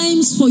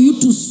 times for you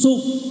to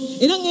sow.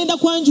 Era ngenda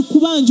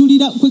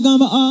kubanjulira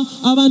kwegamba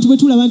abantu bwe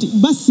tulaba nti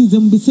basize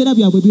mu biseera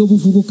byabwe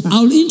by'obuvubuka.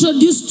 I'll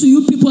introduce to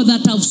you people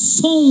that have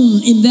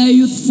sown in their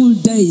youthful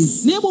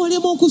days. Naye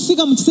bw'olema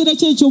okusiga mu kiseera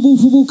kye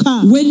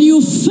eky'obuvubuka, When you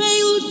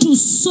fail to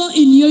sow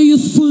in your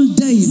youthful mu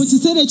days,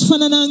 kiseera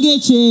ekifaanana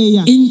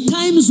ng'ekyeya, in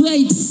times where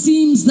it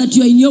seems that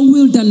you are in your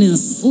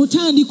wilderness,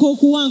 otandika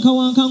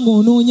okuwankawanka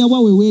ng'onoonya wa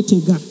we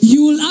weetega.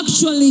 you will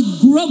actually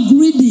grow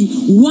greedy,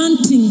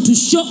 wanting to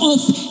show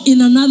off in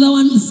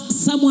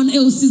someone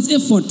else's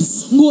efforts.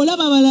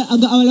 Ng'olaba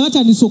abalala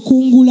batandise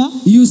okungula,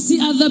 You see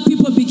other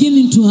people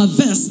beginning to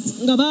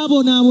harvest. nga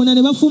baabonaabona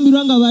ne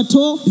bafumbirwa nga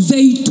bato,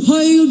 They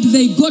toiled,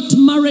 they got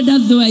married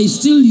as they were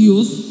still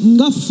youth.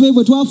 nga ffe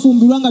bwe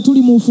twafumbirwa nga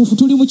tuli mu fufu,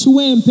 tuli mu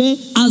kiwempe.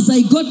 As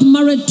I got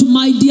married to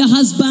my dear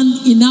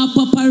husband in our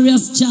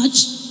Paparius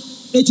church,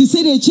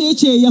 Ekiseera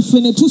ekyekyeya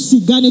ffe ne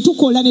tusiga, ne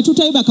tukola, ne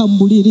tutayibaka mu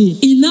buliri.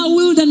 in our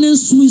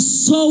wilderness we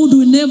sowed,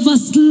 we never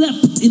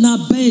slept in our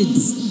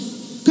beds.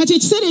 Kati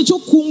ekiseera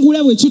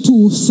eky'okukungula bwe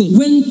kituuse,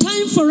 When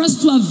time for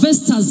us to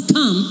harvest has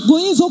come,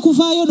 g'oyinza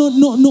okuvaayo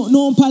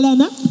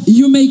n'ompalana,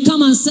 you may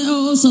come and say,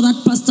 oh, so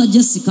that Pastor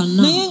Jessica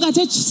now. naye nga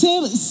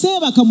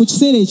seebaka mu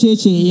kiseera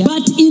ekyekyeya.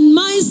 But in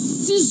my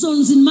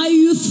seasons, in my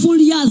youthful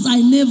years,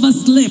 I never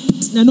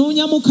slept.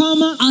 Nanoonya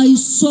Mukama, I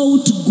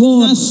sought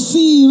God.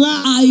 nasiiba,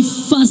 I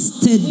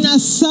fasted.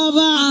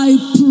 nasaba, I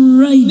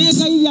prayed.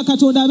 neegayirira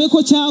Katonda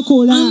abeeko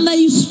kyakola. And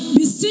I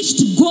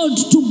beseeched God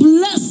to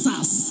bless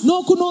us.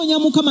 N'okunoonya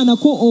Mukama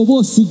nako oba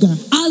osiga.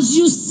 As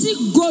you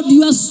seek God,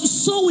 you are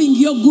sowing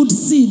your good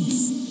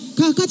seeds.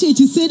 Kaakati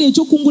ekiseera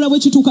eky'okungula bwe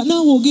kituuka,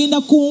 naawe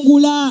ogenda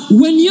kungula.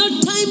 When your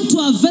time to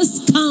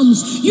harvest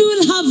comes, you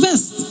will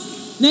harvest.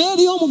 Naye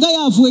eriyo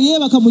omugayaavu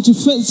eyeebaka mu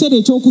kiseera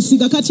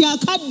eky'okusiga, kati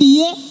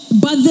akaddiye.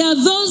 But there are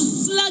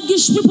those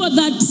sluggish people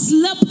that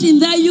slept in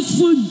their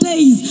youthful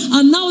days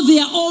and now they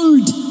are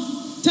old.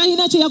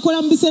 Talina kye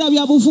yakola mu biseera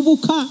bya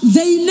buvubuka.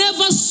 They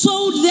never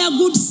sowed their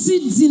good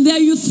seeds in their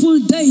youthful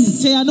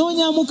days.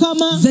 Teyanoonya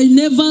Mukama, They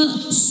never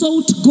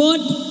sought God.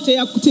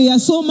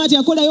 teyasoma,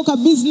 teyakolayo ka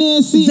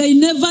bizinesi. They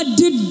never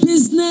did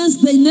business.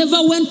 They never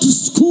went to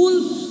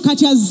school.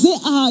 Kati azze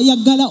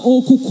ayagala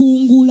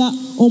okukungula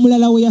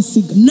omulala we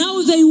yasiga.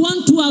 Now they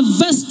want to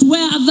harvest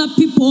where other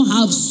people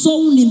have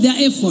sown in their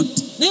effort.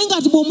 Naye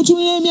nga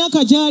bw'omutunira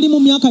emyaka gy'ali mu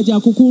myaka gya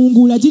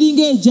kukungula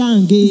giringa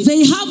ejange.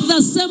 They have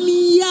the same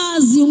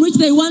years in which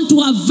they want to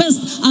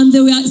harvest and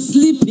they were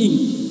sleeping.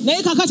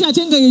 Naye kakati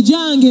ate nga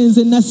ejange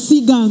nze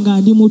nasiga nga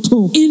ndi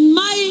muto. In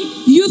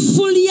my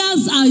youthful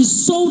years I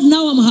sowed,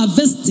 now I'm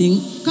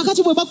harvesting.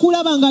 Kakati bwe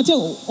bakulaba nga ate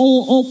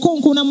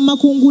okonkona mu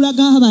makungula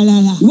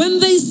g'abalala, When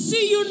they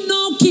see you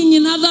knocking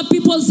in other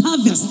people's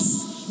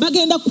harvests,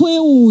 bagenda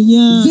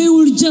kwewuunya, they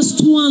will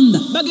just wonder.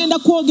 bagenda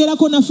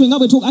kwogerako naffe nga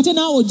bwe ate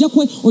naawe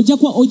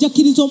ojja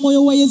kkiriza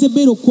omwoyo wa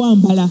Yezeberi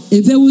okwambala.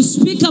 If they will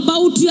speak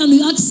about you and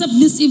you accept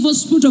this evil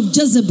spirit of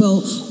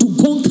Jezebel to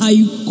conquer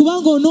you,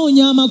 Kubanga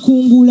onoonya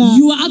amakungula.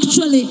 you are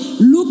actually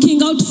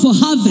looking out for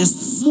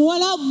harvests.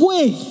 Muwala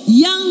gwe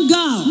Young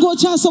girl,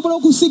 ng'okyasobola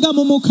okusiga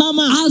mu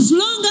Mukama, as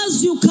long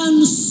as you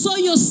can sow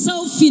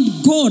yourself in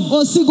God,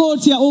 osiga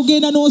otya?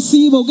 Ogenda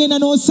n'osiiba, ogenda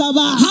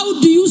n'osaba. how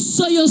do you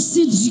sow your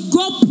seeds? You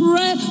go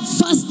pray,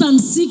 fast and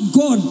seek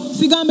God.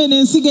 Sigambe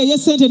n'ensiga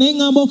ey'essente naye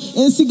ŋŋambo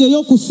ensiga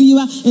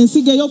ey'okusiiba,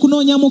 ensiga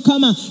ey'okunoonya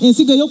Mukama,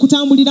 ensiga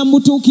ey'okutambulira mu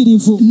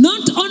butuukirivu.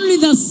 Not only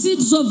the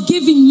seeds of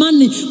giving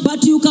money,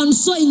 but you can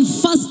sow in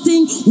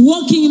fasting,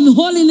 walking in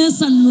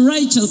holiness and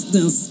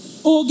righteousness.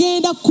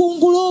 Ogenda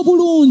kungula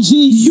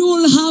obulungi. You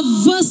will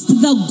harvest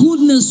the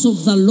goodness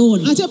of the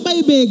Lord. Ate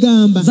Bayibuli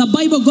egamba The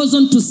Bible goes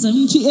on to say,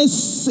 nti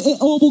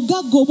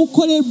obugagga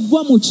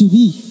obukolebwa mu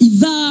kibi,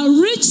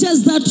 the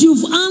riches that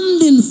you've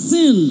earned in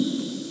sin,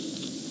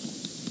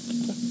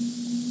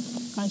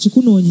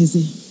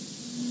 kankikunoonyeze,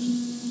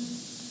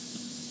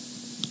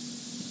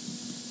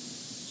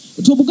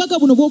 obugagga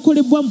buno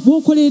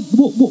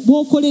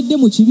bw'okoledde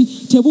mu kibi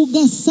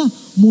tebugasa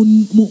mu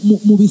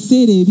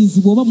biseera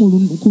ebizibu oba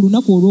ku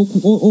lunaku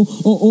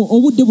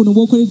obudde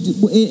buno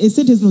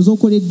esente zino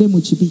z'okoledde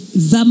mu kibi.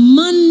 The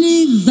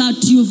money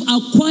that you've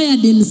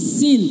acquired in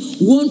sin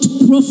won't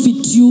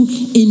profit you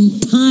in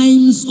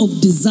times of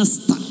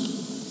disaster.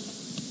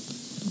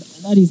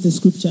 That is the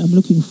scripture. I'm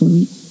looking for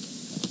it.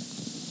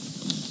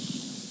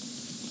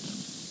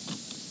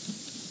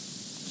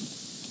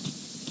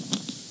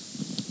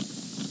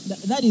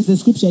 That is the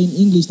scripture in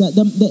English. That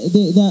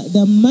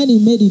the money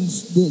made in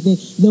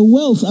the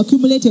wealth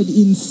accumulated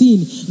in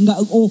sin.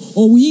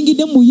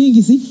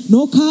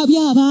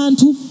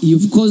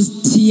 You've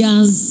caused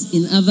tears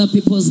in other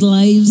people's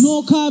lives.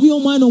 Was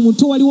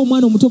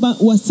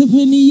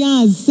 7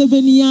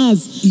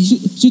 years.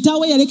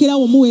 Chitawe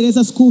yalekerawo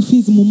muweereza school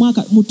fees mu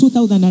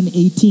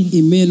 2018.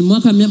 Amen.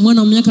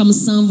 Mwana myaka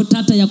 7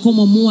 tata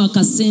yakoma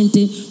muwaka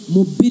sente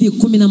mu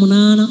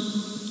 2018.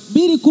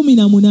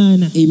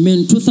 2018.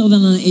 Amen.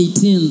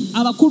 2018.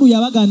 Abakulu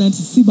yabagana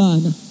nti si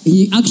baana.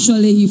 He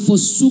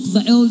forsook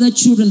the elder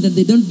children that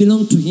they don't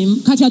belong to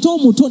him. Kati ate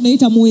omuto naye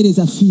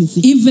tamuweereza fees.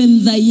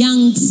 Even the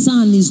young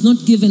son is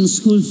not given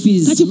school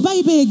fees. Kati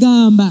Bible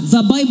egamba.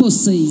 The Bible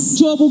says.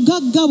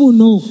 Ky'obugagga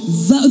buno.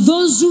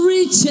 Those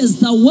riches,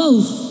 the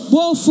wealth.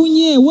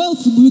 Bw'ofunye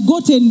wealth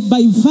begotten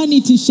by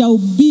vanity shall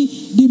be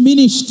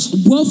diminished.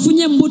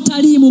 Bw'ofunye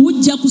mbutaliimu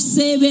bujja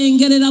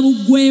kuseebengerera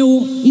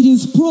buggwewo. It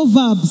is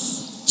Proverbs.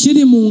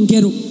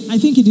 I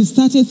think it is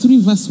 33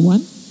 verse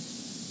 1.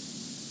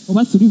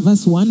 Over 3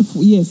 verse 1.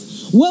 Yes.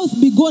 Wealth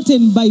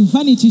begotten by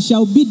vanity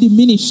shall be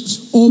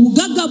diminished. But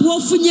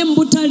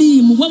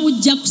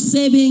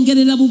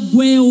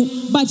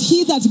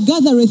he that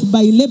gathereth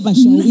by labor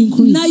shall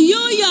increase.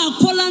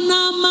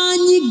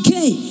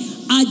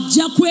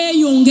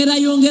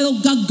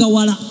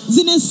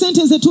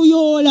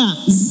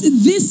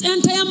 This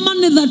entire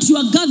money that you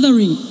are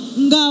gathering,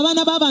 you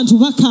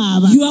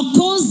are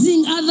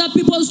causing other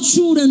people's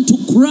children to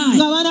cry.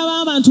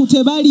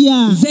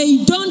 They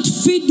don't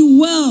feed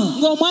well.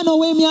 The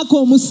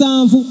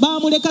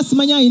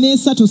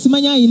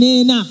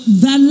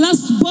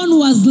last born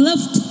was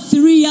left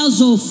 3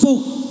 years or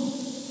 4.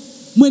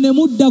 Mwene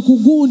mudda ku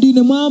gundi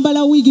ne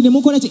mwambala wigi ne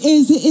mukola ki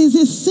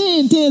eze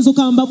sente ezo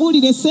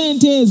kambabulire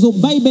sente ezo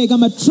Bible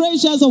egamba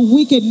treasures of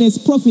wickedness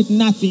profit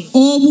nothing.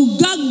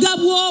 Obugagga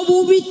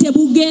bw'obubi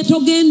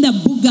tebugeetogenda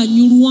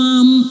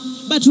buganyulwamu.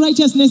 But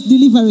righteousness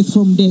delivereth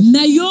from death.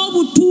 Naye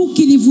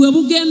obutuukirivu bwe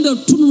bugenda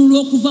otununula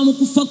okuva mu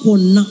kufa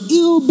kwonna.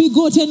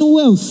 Ill-begotten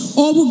wealth.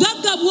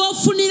 Obugagga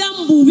bw'ofunira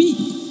mu bubi.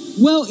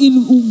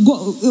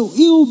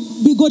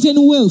 Ill-begotten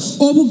wealth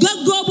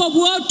obugagga obwo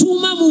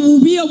bw'otuuma mu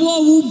bubi oba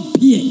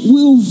obubbye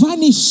will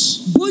vanish.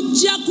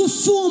 Bujja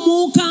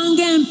kufuumuuka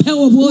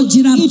ng'empewo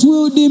bw'ogiraba. It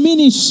will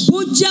diminish.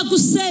 Bujja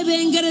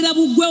kuseebengerera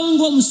buggwewo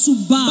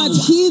ng'omusubbaawa. But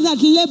he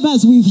that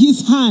labors with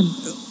his hand.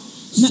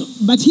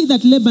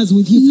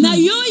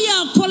 Naye oyo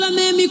akola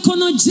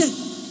n'emikono gye.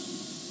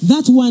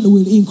 That one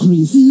will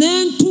increase.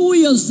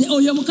 N'entuuyo ze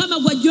oyo Mukama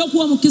gw'ajja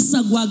okuwa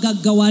omukisa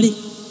gwagaggawale.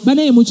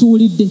 Banaye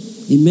mukiwulidde.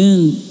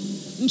 Amen.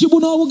 Nti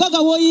buno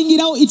obugagga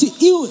bw'oyingirawo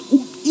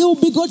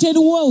ill-begotten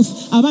wealth.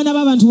 Abaana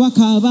b'abantu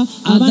bakaaba.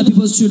 Other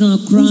people's children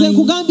are crying. Nze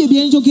nkugambye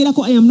bye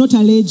njogerako I am not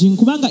alleging.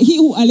 Kubanga he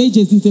who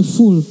alleges is a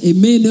fool.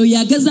 Amen. Oyo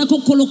agezaako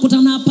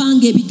okukolokota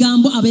n'apanga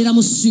ebigambo abeera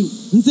musiru.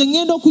 Nze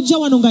ngenda okujja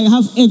wano nga I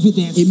have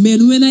evidence.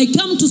 Amen. When I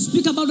come to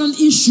speak about an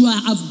issue,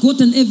 I have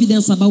gotten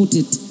evidence about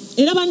it.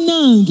 Era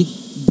bannange.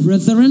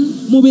 Brethren,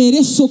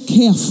 mubeere so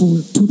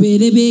careful.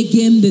 Tubeere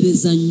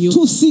beegendereza nnyo.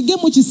 Tusige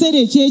mu kiseera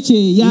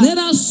ekyekyeya. Let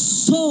us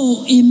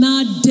sow in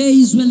our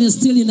days when we're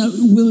still in a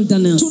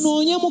wilderness.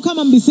 Tunoonye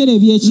Mukama mu biseera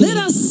ebyekyeya. Let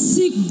us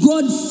seek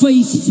God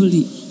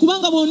faithfully.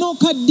 Kubanga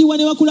bw'onookaddiwa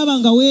ne bakulaba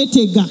nga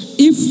weetega.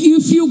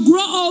 If you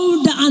grow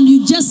older and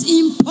you just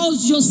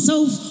impose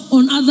yourself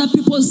on other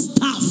people's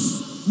stuff,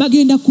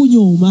 bagenda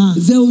kunyooma.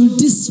 They will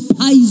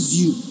despise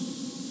you.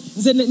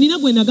 Nina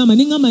gwe nagamba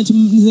ningamba nti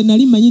nze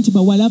nali mmanyi nti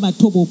bawala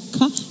bato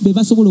bokka be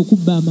basobola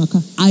okubba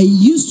amaka. I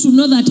used to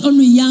know that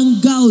only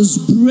young girls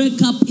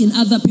break up in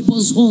other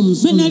people's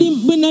homes.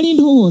 Bwe nali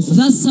ndowooza.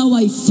 That's how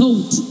I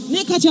thought.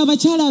 Ne kati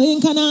abakyala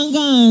benkana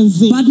nga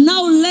nze. But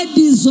now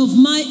ladies of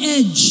my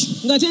age,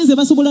 nga tenze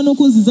basobola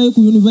n'okunzizayo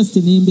ku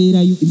university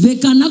n'embeerayo. They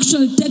can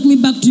actually take me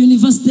back to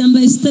university and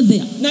I stay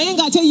there. Naye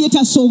nga ate ye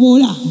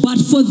tasobola. But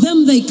for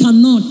them they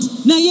cannot.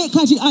 Naye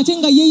kati ate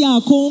nga ye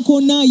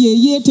yakonkona ye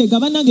yeetega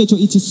bannange ekyo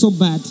it is so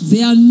bad.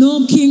 They are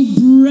knocking,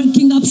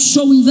 breaking up,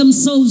 showing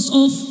themselves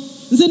off.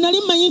 Nze nali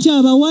mmanyi nti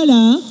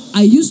abawala.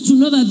 I used to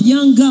know that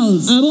young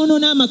girls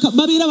aboonoona amaka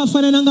babeera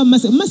bafaanana nga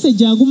mase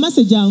jangu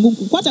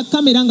kwata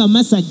kamera nga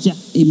masajja.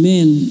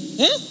 Amen.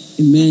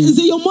 Amen.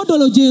 Nze yo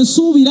modolo gye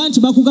nsuubira nti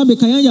bakugambe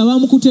Kayanja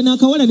bamukutte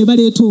n'akawala ne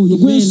baleeta oyo.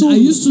 I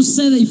used to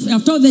say that if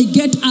after they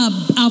get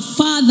a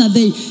father,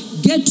 they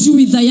get you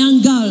with a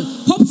young girl.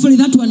 Hopefully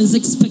that one is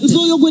expected.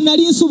 So yo gwe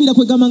nali nsuubira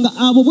kwegamba nga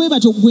abo bwe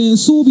batyo gwe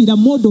nsuubira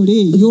modolo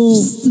eyo.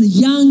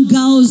 Young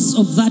girls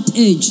of that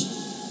age.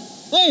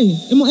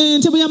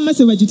 Entebe ya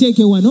Mase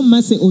bagiteeke wano,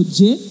 Mase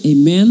ojje.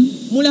 Amen.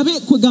 Mulabe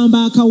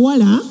kwegamba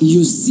akawala.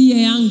 You see a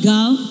young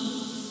girl.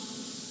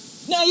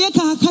 Naye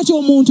kaakati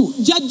omuntu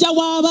jjajja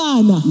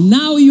w'abaana.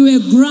 Now you a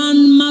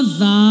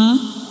grandmother.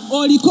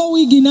 Oliko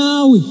wigi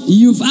naawe.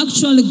 You've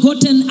actually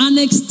gotten an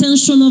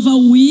extension of a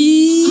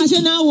wig.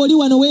 Ate naawe oli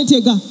wano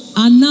weetega.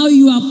 And now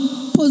you are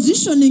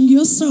positioning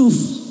yourself.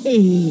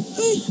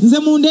 Nze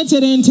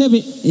mundeetera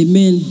entebe.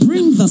 Amen.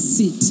 Bring the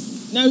seat.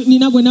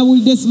 Nina gwe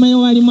nawulidde simanyi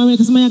wali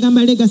mwameka simanyi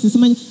agamba legacy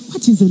simanyi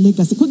what is a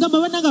legacy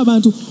kwegamba bannanga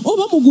abantu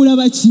oba mugula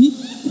baki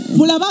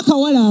mulaba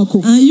akawala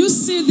ako. You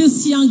see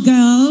this young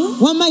girl.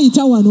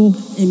 Wamayita wano.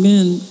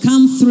 Amen.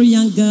 Come through,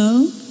 young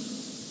girl.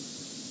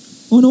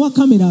 Ono wa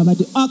kamera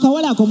abadde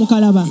akawala ako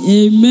mukalaba.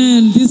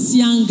 Amen. This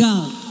young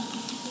girl.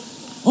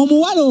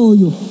 Omuwala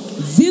oyo.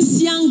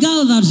 This young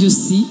girl that you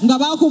see. Nga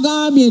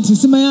bakugambye nti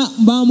simanya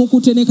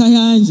bamukute ne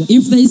Kayanja.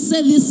 If they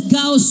say this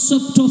girl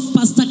sopped off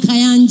Pastor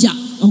Kayanja.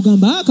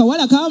 Ogamba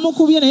akawala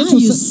kamukubye naye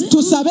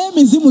tusabe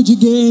emizimu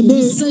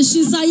gigende. So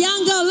she's a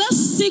young girl. Let's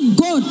seek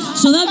God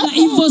so that the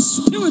evil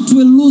spirit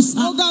will lose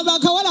her. Ogamba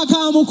akawala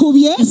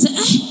kamukubye.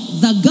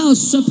 The girl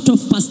swept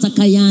off Pastor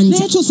Kayanja.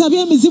 Naye tusabe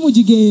emizimu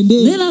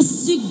gigende. Let us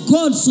seek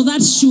God so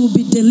that she will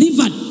be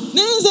delivered.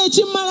 Nenze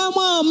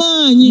ekimalamu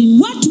amaanyi.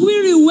 What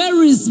really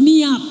worries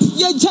me up?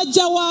 Ye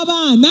jjajja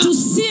w'abaana. To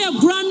see a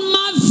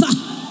grandmother.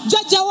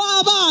 Jjajja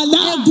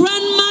w'abaana. A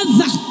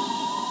grandmother.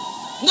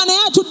 Nga naye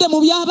atudde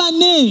mu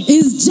by'abanne.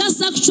 Is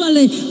just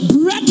actually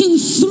breaking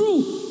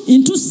through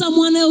into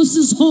someone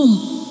else's home.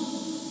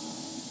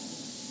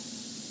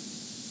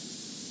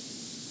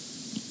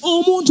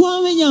 Omuntu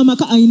amenya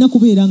amaka alina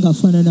kubeera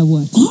ng'afaanana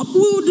bw'ati.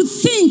 We would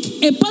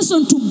think a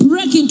person to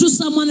break into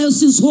someone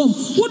else's home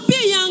would be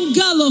a young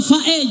girl of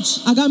her age.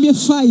 Agambye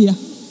fire.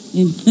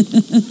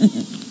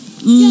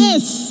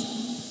 Yes.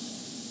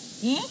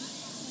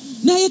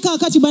 Naye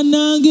kaakati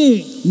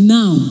bannange.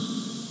 Now.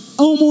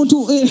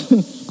 Omuntu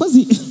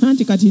kozi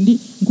anti kati ndi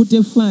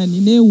nkutte faani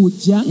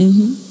neewujja.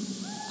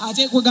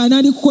 Ate kwegana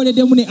ani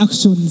kukoleddemu ne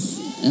actions.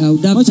 I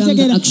would have done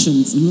the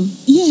actions.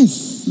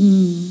 Yes.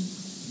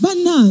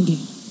 Bannange.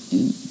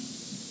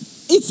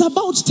 It's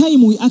about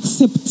time we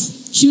accept.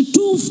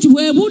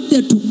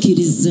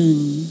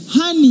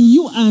 Honey,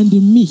 you and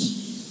me.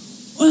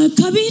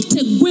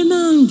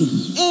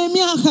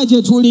 Emyaka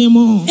gye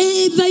tulimu.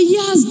 The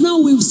years now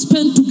we've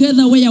spent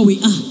together where we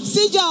are.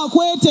 Sijja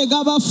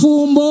kwetega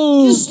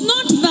bafumbo. It's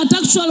not that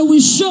actually we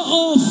show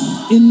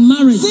off in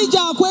marriage.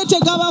 Sijja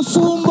kwetega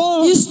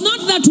bafumbo. It's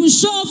not that we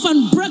show off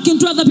and break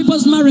into other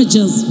people's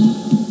marriages.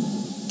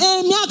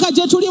 Emyaka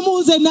gye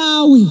tulimu nze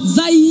naawe.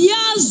 The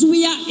years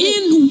we are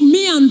in,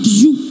 me and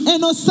you.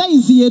 Eno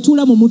size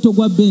yeetula mu muto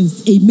gwa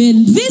Benz.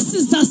 Amen. This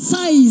is the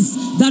size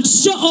that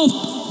show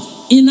off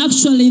in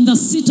the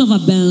seat of a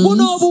Benz.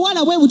 Buno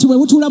obuwala bwe buti bwe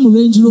butula mu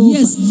Range Rover.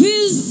 Yes,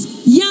 these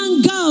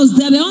young girls,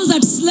 they're the ones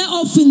that slay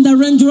off in the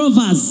Range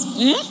Rovers.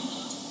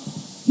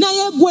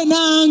 Naye gwe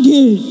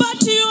nange.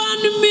 But you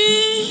and me.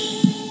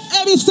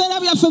 Ebiseera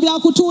byaffe bya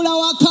kutuula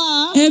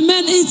waka.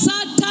 Amen. It's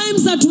our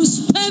times that we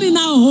spend in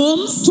our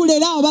homes.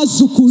 Tulere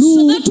abazzukulu.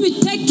 So that we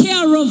take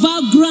care of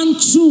our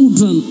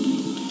grandchildren.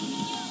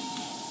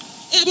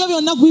 Ebyo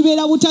byonna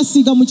kubibeera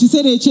butasiga mu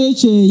kiseera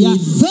ekyekyeya.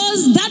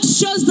 That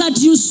shows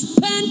that you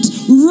spent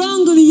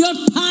wrongly your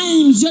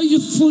times, your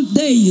youthful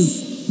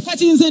days.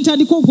 Kati nze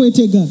ntandika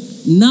okwetega.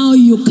 Now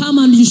you come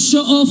and you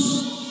show off.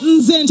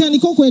 Nze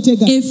ntandika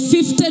okwetega. A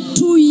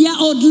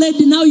 52-year-old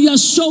lady, now you are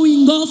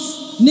showing off.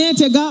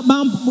 Neetega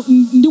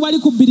ndi wali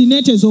ku bbiri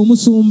neeteza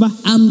omusumba.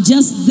 I'm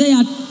just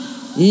there.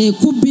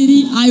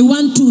 Kubiri, I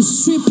want to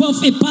sweep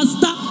off a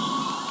pastor.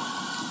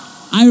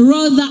 I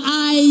roll the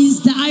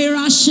eyes, the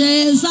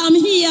eyelashes. I'm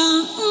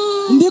here.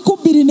 Ndi ku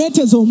bbiri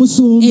neeteza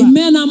omusumba.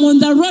 Amen. I'm on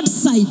the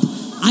roadside.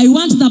 I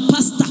want the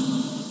pastor.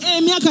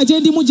 Emyaka gye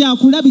ndimu gya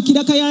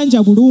kulabikira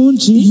Kayanja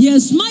bulungi.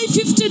 Yes, my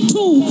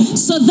 52,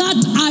 so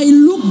that I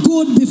look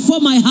good before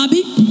my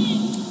hubby.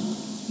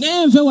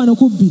 Naye nve wano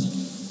ku bbiri.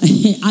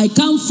 I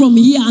come from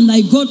here and I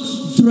go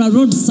through a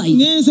roadside.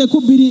 Ngenze ku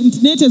bbiri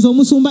neeteza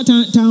omusumba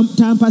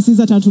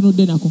tampasiza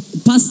tantunudde nako.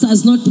 Pastor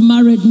has not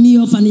married me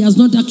off and he has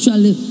not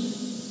actually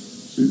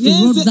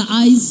rolled the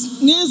eyes.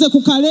 Ngenze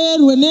ku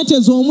Kaleerwe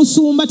neeteza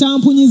omusumba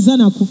tampunyizza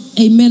nako.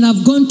 Amen.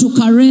 I've gone to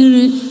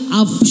Karere,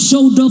 I've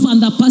showed off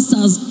and the pastor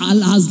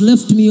has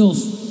left me off.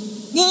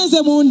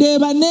 Ngenze mu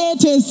Ndeeba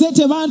neeteze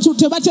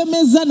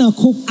tebatemezza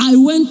nako. I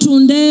went to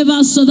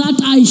Ndeeba so that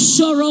I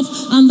showed off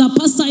and the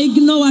pastor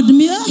ignored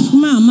me.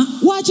 Mama.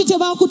 Waki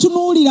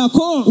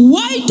tebakutunuulirako?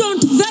 Why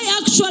don't they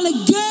actually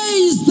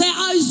gaze their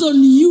eyes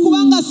on you?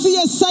 Kubanga si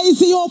ye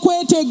size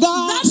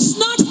y'okwetega. That's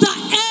not the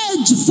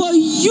age for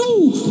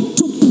you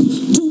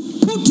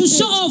to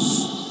show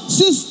off.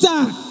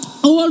 Sister.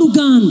 Our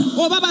Uganda.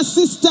 Oba ba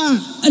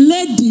sister.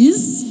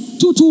 Ladies.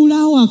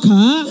 tutuula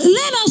waka.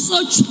 Let us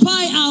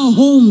occupy our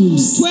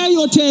homes.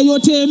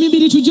 Tweyoteeyote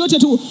emibiri tugyote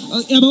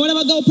abawala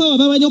bagawopawa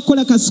bamanyi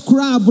okukola ka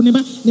scrub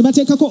ne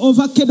bateekako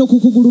ovakkedo ku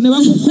kugulu ne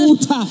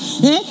bakukuuta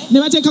ne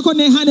bateekako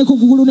nehane ku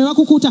kugulu ne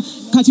bakukuuta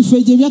kati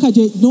ffe emyaka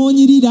gye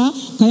noonyirira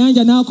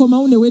Kayanja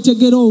n'akomawo ne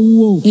weetegera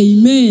owuwo.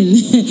 Amen.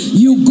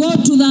 You go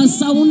to the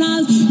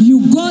saunas, you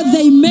go,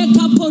 they make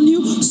up on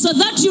you so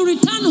that you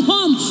return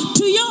home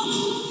to your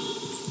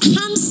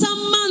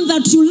handsome man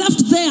that you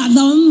left there,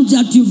 the one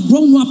that you've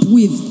grown up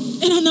with.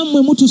 Era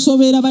nammwe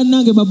mutusobeera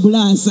bannange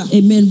babulaaza.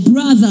 Amen.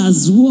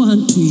 Brothers, woe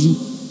unto you.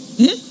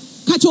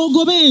 Kati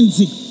ogobe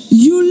nze.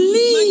 You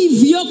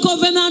leave your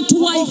covenant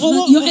wife,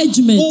 your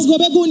engagement,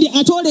 ogobe gundi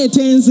ate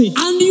oleeta enze.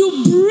 and you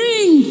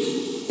bring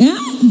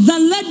the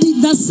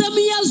lady, the same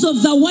years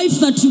of the wife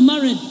that you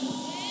married.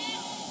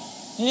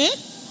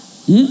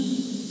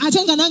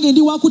 Ate nga nange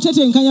ndi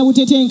wakutetenkanya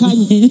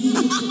butetenkanyi.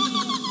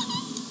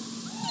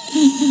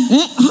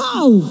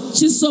 How?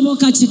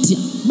 Kisoboka kitya?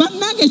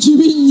 Bannange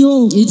kibi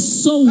nnyo.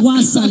 It's so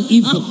worse and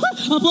evil.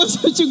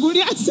 Apostle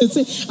Kiguli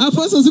asese.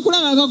 Apostle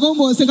zikulaba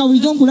akagomboseka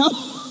bulijjo nkulaba.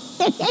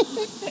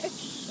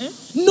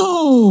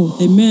 No.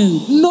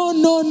 Amen. No.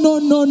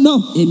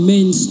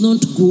 Amen. It's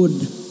not good.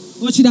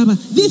 Okiraba.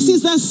 This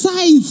is the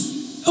size.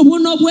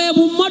 Ono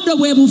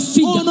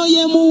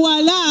ye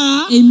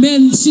muwala.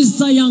 Amen. She's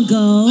the young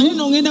girl. Aye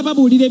no ngenda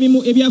babuulira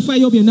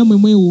ebyafaayo byonna mwe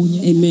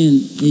mwewuunya.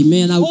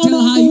 Amen. I'll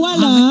tell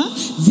her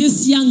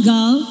this young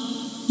girl.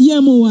 Ye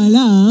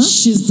muwala.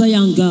 She's the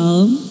young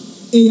girl.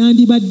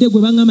 Eyandibadde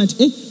gwe bangamba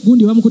nti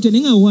gundi bamukute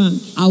nenga wange.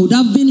 I would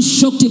have been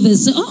shocked if they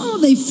say, oh,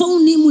 they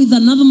found him with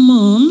another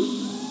man.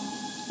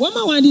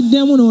 Wama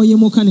wandiddemu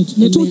n'oyemuka ne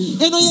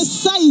eno ye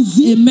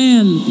size.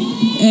 Amen.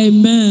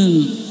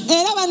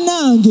 Era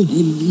bannange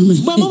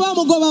bwe muba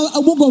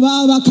mugoba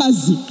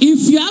abakazi.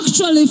 If you're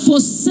actually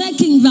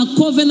forsaking the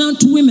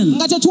covenant women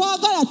nga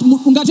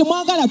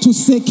temwagala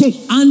tuseke,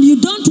 and you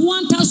don't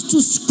want us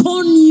to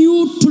scorn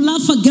you, to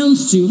laugh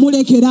against you,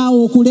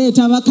 mulekeraawo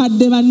okuleeta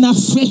bakadde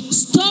bannaffe.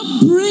 stop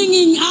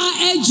bringing our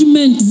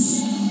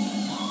engagements.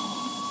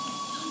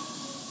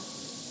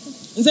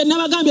 Nze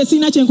nabagambye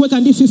sirina kyenkweka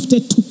ndi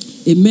 52.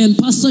 Amen.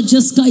 Pastor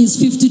Jessica is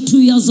 52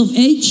 years of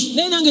age.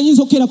 Naye nange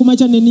nyinza okukeera ku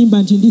makya ne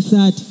nimba nti ndi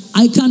 30.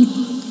 I can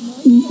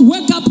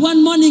wake up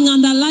one morning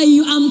and I lie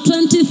you, I'm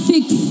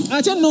 26.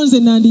 Ate nno nze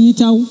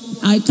nandiyitawo.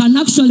 I can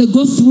actually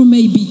go through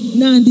maybe.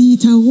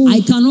 Nandiyitawo.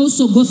 I can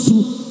also go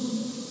through.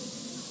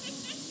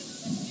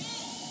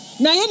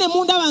 Naye ne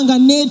mundaba nga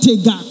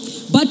neetega.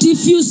 But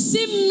if you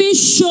see me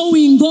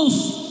showing off,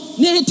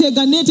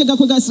 neetega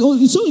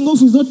showing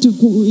off is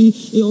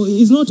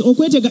not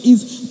okwetega,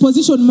 is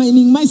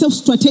positioning myself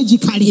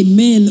strategically.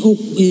 Amen.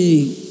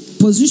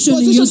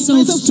 Positioning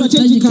yourself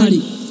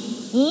strategically.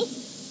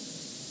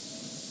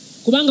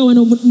 Kubanga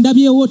wano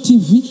ndabyewo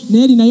TV,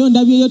 neri nayo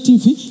ndabyeyo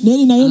TV,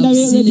 neri nayo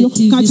ndabyeyo radio,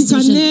 kati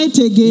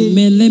kanetege.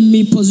 Amen. Let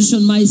me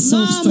position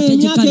myself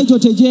strategically.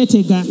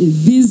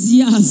 These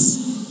years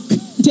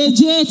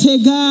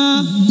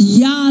tejetega.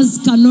 Years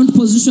cannot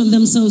position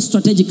themselves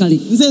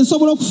strategically. Nze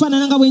nsobola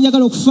okufaanana nga bwe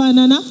njagala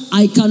okufaanana.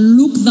 I can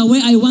look the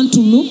way I want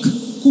to look.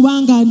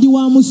 Kubanga ndi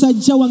wa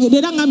musajja wange.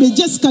 Era ngambe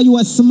Jessica, you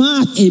are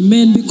smart.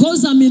 Amen.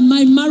 Because I'm in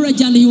my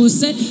marriage and he will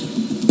say,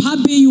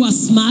 Papi, you are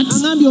smart.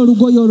 Angambye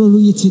olugoye olwo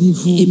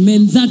luyitirivu.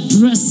 Amen. That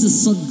dress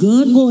is so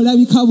good.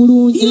 Ng'olabika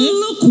bulungi. You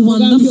look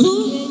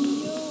wonderful.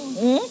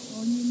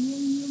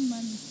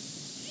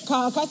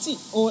 Kakati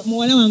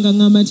muwala wange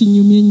ngamba nti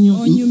nyumye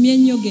nnyo. Onyumye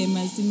nnyo ge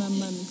mazima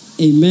mami.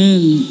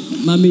 Amen.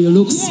 Mommy, you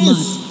look smart.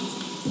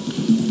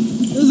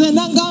 Nze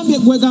nagambye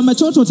gwe gamba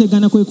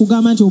kyototegana kwe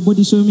kugamba nti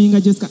body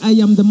shaming Jessica.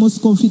 I am the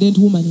most confident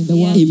woman in the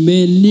world.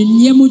 Amen.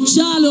 Ninye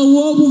mukyalo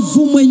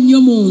w'obuvumu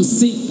ennyo mu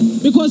nsi.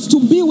 Because to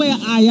be where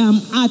I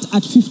am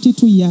at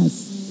 52 years.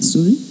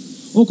 Sorry?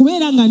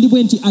 Okubeera nga ndi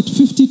bwe nti at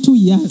 52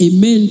 years.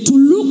 Amen. To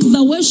look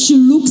the way she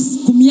looks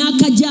ku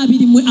myaka gye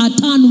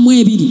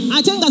 52.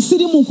 Ate nga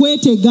siri mu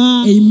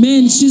kwetega.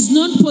 Amen. She's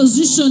not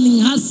positioning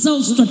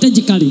herself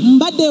strategically.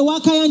 Mbadde ewa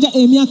Kayanja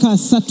emyaka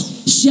 3.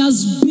 She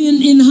has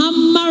been in her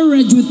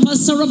marriage with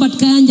Pastor Robert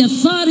Kayanja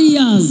 30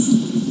 years.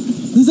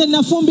 Nze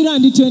nafumbira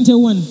ndi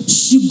 21.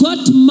 She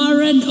got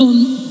married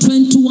on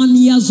 21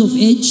 years of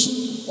age.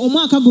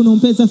 Omwaka guno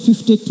mpeza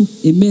 52.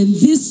 Amen.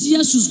 This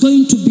year she's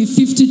going to be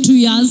 52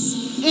 years.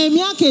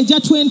 Emyaka eja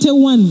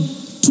 21.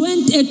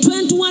 A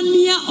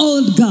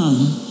 21-year-old girl.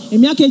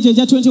 Emyaka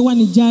eja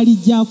 21 gyali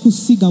gya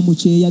kusiga mu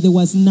kyeya. There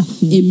was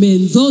nothing.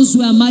 Amen. Those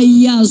were my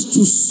years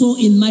to sow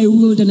in my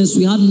wilderness.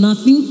 We had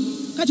nothing.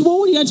 Kati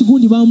bw'owulira nti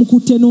gundi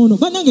bamukutte n'ono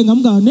bannange nga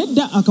mugamba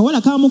nedda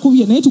akawala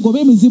kamukubye naye tugobe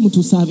emizimu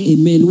tusabe.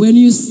 Amen. When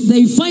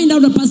they find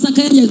out that Pastor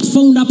Kayanja is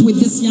found up with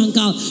this young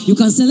girl, you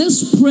can say,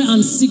 let's pray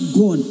and seek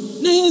God.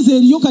 Naye nze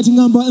eriyo kati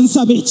ngamba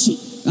nsabe ki?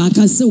 I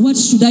can say, what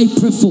should I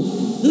pray for?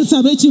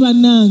 Nsabe ki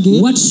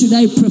bannange? What should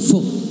I pray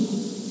for?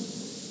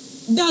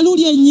 Ddalu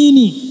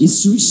lyennyini.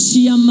 It's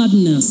sheer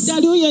madness.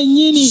 Ddalu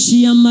yennyini.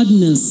 Sheer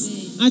madness.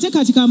 Ate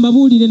kati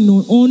kambabuulire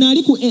nno ono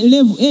ali ku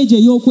age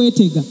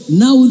ey'okwetega.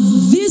 Now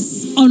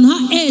this on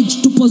her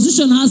age to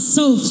position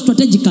herself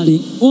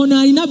strategically. Ono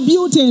alina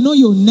beauty eno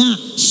yonna.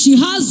 She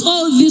has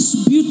all this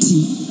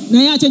beauty.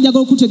 naye ate njagala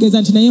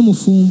okutegeeza nti naye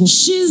mufumbo.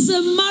 She's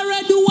a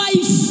married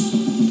wife.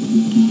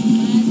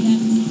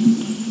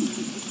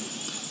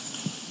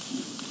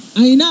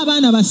 Alina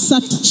abaana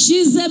basatu.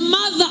 She's a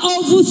mother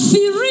of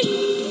 3.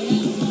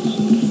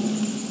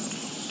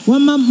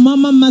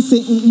 Mama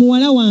Mase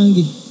muwala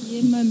wange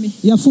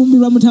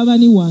yafumbirwa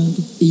mutabani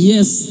wange.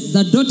 Yes,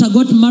 the daughter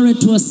got married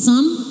to a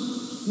son.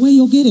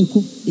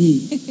 Weeyogereko.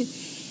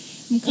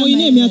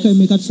 Oyina emyaka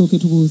emeka tusooke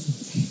tubuuze?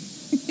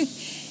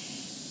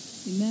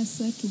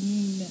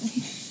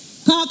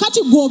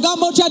 Kaakati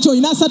gw'ogamba otya nti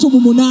olina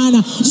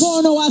 38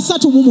 ng'ono wa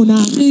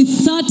 38.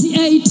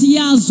 38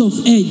 years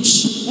of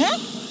age.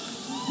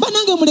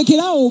 Banange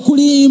mulekerawo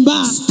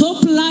okulimba.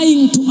 Stop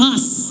lying to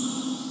us.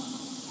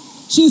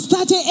 She's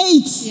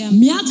 38.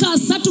 Myaka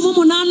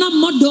 38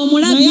 modde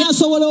omulabi. Naye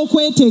asobola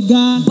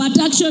okwetega. But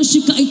actually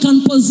she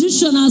can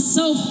position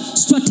herself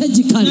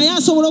strategically. Naye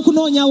asobola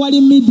okunoonya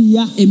awali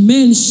media.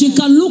 Amen. She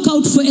can look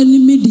out for any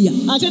media.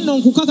 Ate nno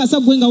nkukakasa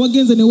gwe nga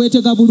wagenze ne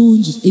weetega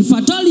bulungi. If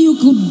at all you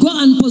could go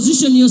and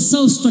position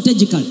yourself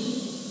strategically.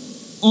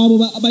 Abo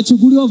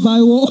bakiguli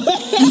ovaawo.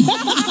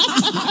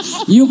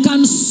 You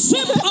can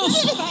sweep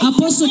off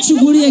Apostle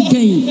Chiguli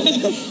again.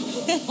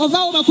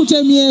 Ovaawo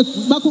bakutemye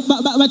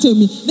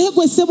batemye. Naye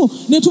gwe ssebo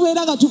ne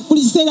tubeera nga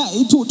buli kiseera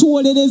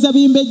tuwolereza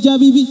bimbejja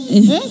bibi.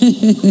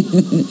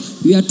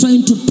 We are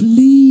trying to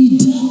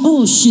plead.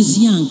 Oh, she's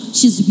young.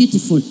 She's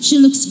beautiful. She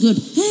looks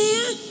good.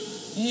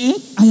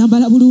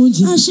 Ayambala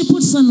bulungi. She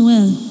puts on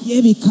well.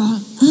 Yebika.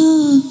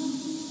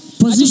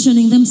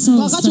 Positioning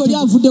themselves. Kakati oli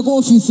avuddeko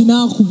ofiisi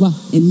n'akuba.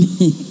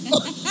 Amen.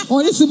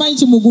 Oli simanyi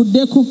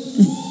kimuguddeko.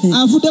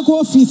 Avuddeko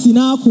ofiisi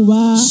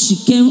n'akuba. She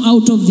came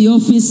out of the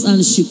office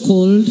and she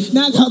called.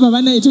 N'agamba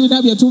bannaye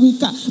tulina bye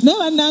tubika. Naye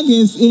bannange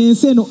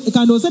ensi eno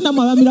kandooze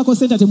nammwe abamirako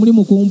senta temuli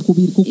mu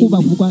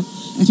kukuba.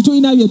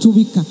 Titulina bye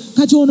tubika.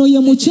 Kati ono ye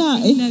mucha.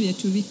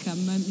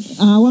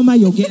 Wama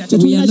yogera.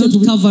 We are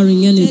not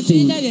covering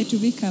anything.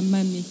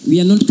 We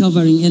are not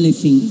covering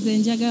anything.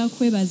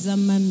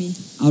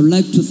 I would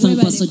like to thank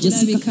Pastor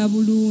Jessica.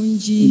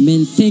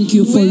 Amen. Thank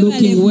you for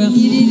looking well.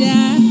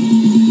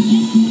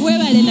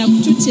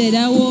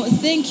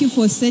 Thank you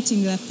for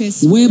setting the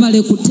pace.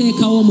 Webale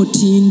kuteekawo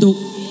mutindo.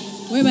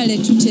 Webale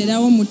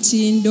tuteerawo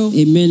mutindo.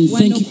 Amen.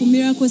 Thank you. Ku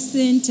Miracle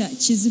Center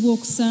kizibu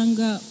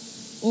okusanga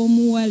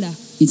omuwala.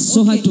 It's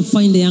so hard to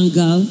find a young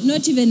girl.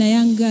 Not even a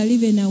young girl,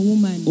 even a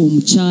woman.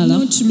 Omukyala.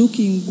 Not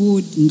looking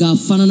good.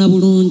 Ng'afaanana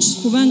bulungi.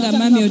 Kubanga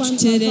mami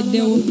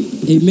otuteereddewo.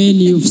 Amen.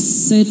 You've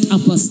set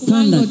up a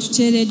standard.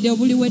 Otuteereddewo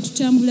buli we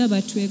tutambula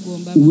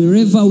batwegomba.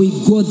 Wherever we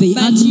go, they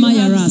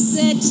admire us.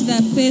 Set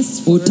the pace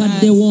for us.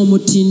 Otaddewo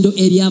omutindo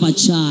eri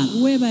abakyala.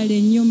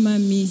 Webale nnyo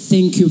mami.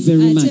 Thank you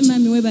very much. Ate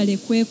mami webale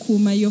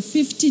kwekuuma. You're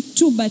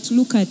 52 but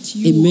look at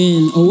you.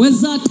 Amen.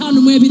 Oweza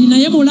 52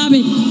 naye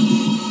mulabe.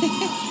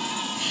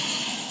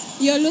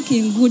 You're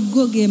looking good.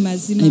 Go game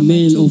mazima.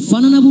 Amen.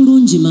 Ofaanana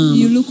bulungi mama.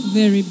 You look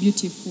very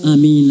beautiful.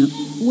 Amina.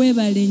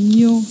 Webale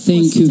nnyo.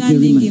 Thank you very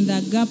much. Standing in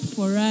the gap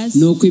for us.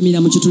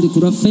 N'okuyimira mu kituli ku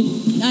lwaffe.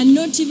 And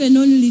not even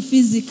only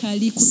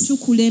physically,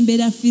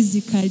 kutukulembera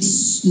physically.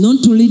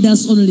 Not to lead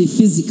us only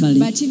physically.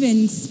 But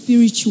even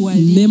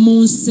spiritually. Ne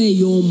mu nsi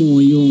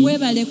ey'omwoyo.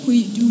 Webale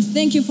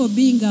thank you for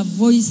being a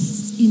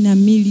voice in a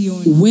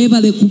million.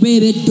 Weebale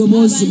kubeera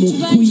eddoboozi mu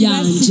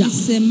kuyanja.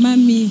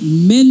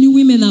 Many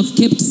women have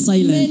kept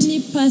silent. Many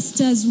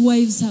pastors'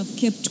 wives have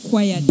kept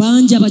quiet.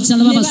 Bangi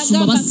abakyala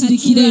b'abasumba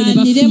basirikireyo ne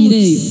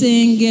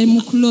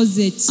bafiireyo.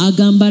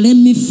 Agamba let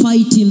me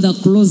fight in the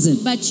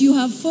closet. But you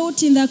have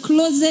fought in the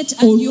closet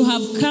and you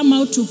have come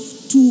out to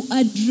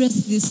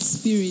address this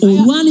spirit.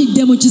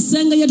 Olwanidde mu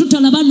kisenge ye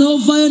tutalaba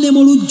n'ovaayo ne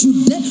mu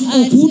lujjudde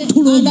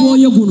okuwuttula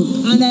omwoyo guno.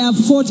 And I have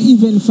fought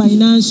even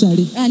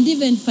financially. And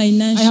even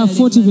financially. I have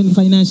fought even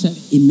financially.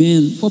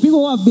 Amen. For people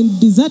who have been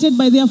deserted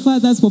by their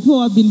fathers, for people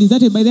who have been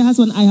deserted by their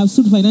husband, I have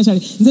stood financially.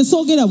 Nze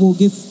soogera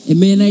bwogezi.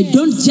 Amen. I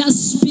don't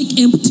just speak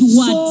empty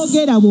words.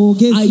 Soogera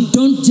bwogezi. I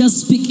don't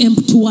just speak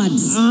empty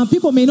words.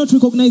 People may not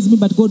recognize me,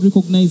 but God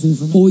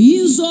recognizes me.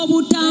 Oyinza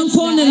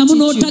obutankooneramu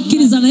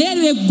n'otakkiriza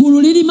naye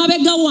eggulu liri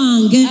mabega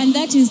wange. And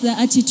that is the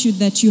attitude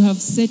that you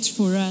have set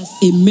for us.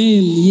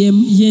 Amen.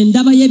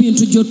 Yendaba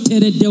y'ebintu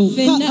gy'ottereddewo.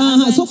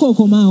 Sooka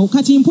okomaawo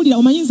kati mpulira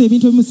omanyinza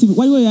ebintu ebimu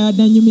waliwo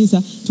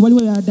yaddanyumisa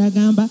tiwaliwo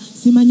yaddagamba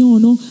simanyi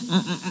ono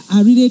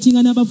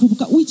relatinga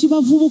n'abavubuka. Which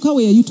bavubuka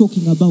were you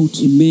talking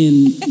about?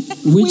 Amen.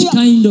 Which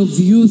kind of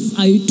youth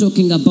are you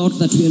talking about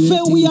that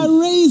we are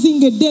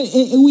relating?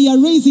 We are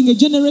raising a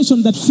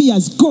generation that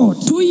fears God.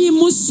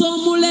 Tuyimusa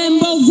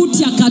omulembe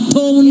ogutya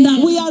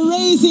Katonda. We are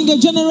raising a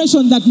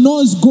generation that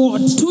knows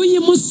God.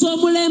 Tuyimusa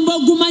omulembe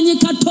ogumanyi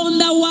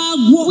Katonda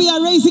waagwo. We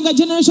are raising a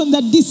generation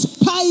that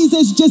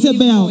despises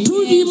Jezebel.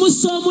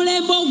 Tuyimusa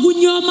omulembe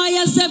ogunyooma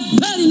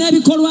Yezebeli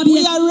n'ebikolwa bye.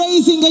 We are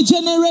raising a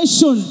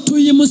generation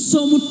tuyimusa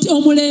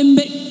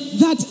omulembe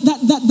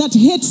that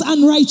hates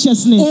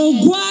unrighteousness.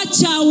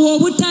 Ogwakyawa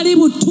obutali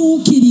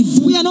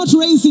butuukirivu. We are not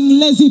raising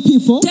lazy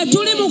people.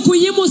 Tetuli mu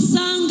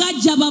kuyimusanga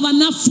jaba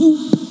banafu.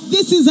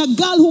 This is a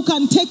girl who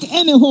can take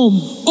any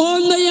home.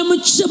 Ono ye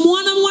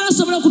mwana muwala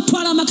asobola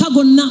okutwala amaka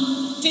gonna.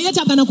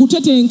 teyetaaga na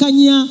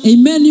kutetenkanya.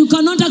 Amen. You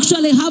cannot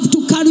actually have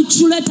to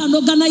calculate and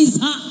organize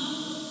her.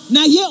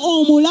 Naye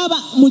omulaba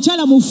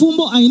mukyala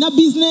mufumbo alina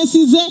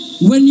bizinesi ze.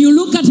 When you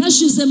look at her,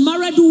 she's a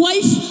married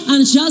wife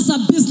and she has her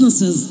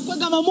businesses.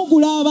 Kwegamba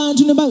mugula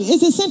abantu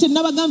ese sente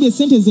nabagambye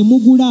sente ze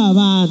mugula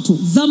abantu.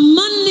 The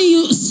money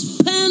you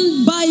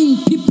spend buying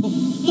people,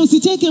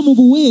 musiteeke mu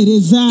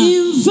buweereza.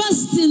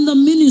 invest in the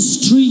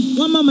ministry.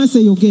 Wamama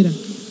seyogera.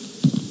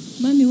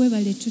 Mami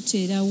webale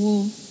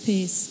tuteerawo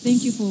pace.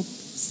 Thank you for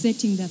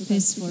setting the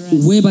pace for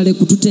us. Webale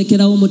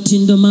kututeekerawo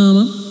mutindo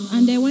mama.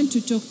 And I want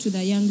to talk to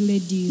the young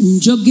ladies.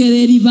 Njogera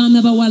eri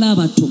baana bawala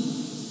abato.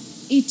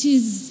 It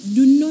is,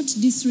 do not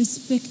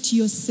disrespect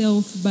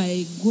yourself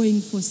by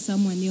going for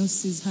someone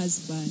else's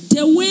husband.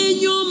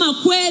 Teweenyooma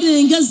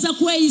kwerengeza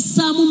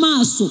kweyisa mu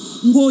maaso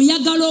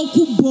ng'oyagala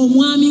okubba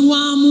omwami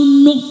wa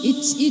munno.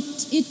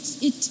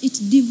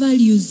 It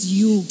devalues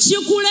you.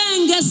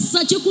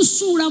 Kikulengesa,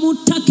 kikusuula mu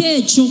ttaka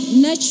ekyo.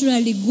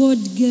 Naturally, God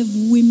gave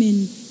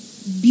women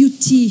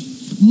beauty.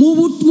 Mu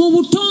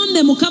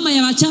butonde Mukama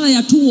y'abakyala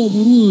yatuwa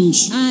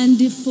obulungi.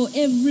 And for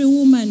every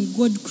woman,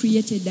 God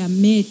created a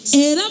mate.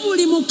 Era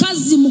buli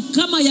mukazi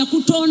Mukama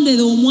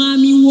yakutondera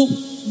omwami wo.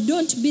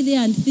 Don't be there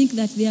and think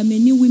that there are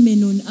many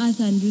women on earth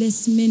and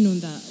less men on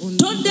the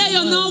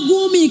Toddeeyo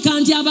n'oguumiika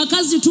nti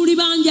abakazi tuli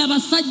bangi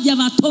abasajja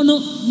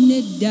batono.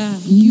 Nedda.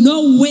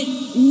 No way.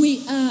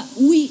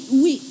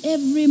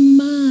 Every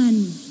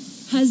man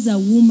has a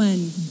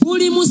woman.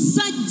 Buli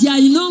musajja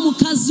alina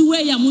omukazi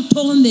we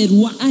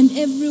yamutonderwa. And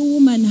every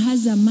woman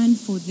has a man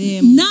for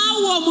them.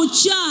 Naawe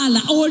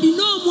omukyala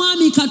olina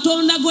omwami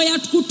Katonda gwe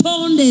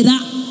yakutondera.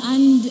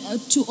 And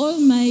to all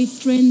my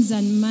friends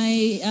and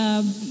my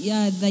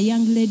the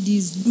young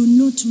ladies, do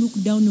not look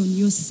down on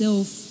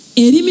yourself.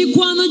 Eri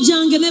mikwano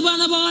gyange ne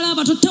baana bawala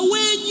abato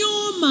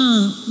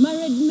teweenyooma.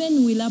 Married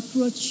men will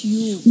approach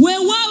you.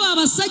 Weewaawo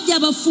abasajja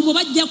abafumbo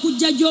bajja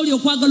kujja gy'oli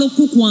okwagala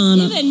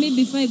okukukwana. Even me,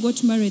 before I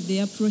got married, they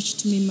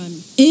approached me,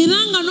 Mami.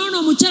 Era nga noono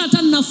omukyala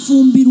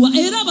tannafumbirwa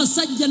era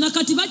abasajja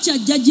nakati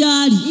bakyajja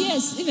gy'ali.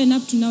 Yes, even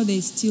up to now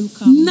they still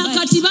come.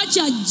 Nakati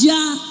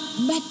bakyajja.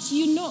 But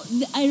you know,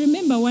 I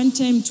remember one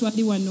time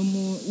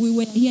we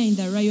were here in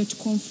the Riot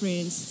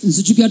conference.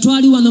 Nzijukira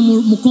twali wano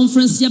mu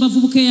conference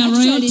y'abavubuka ya Riot.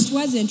 Actually, it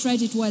wasn't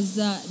right. It was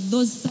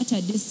those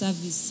Saturday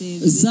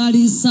services.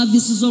 Zaali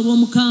services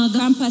olw'omukaaga.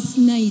 Campus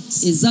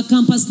night. Eza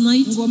campus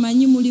night.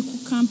 Ngomanyi muli ku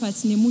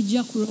campus ne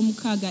mujja ku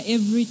lw'omukaaga.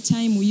 Every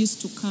time we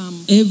used to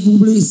come.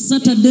 Every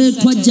Saturday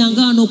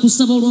twajjanga wano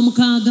okusaba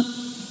olw'omukaaga.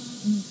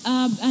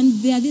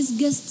 And there are these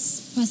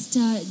guests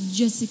Pastor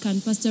Jessica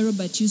and Pastor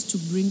Robert used to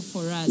bring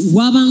for us.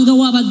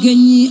 Wabangawo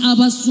abagenyi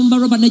abasumba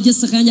Robert ne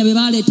Jessica Kayanja be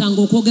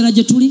baaleetanga okwogera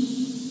gye tuli.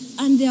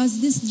 And there was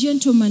this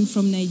gentleman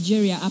from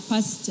Nigeria, a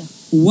pastor.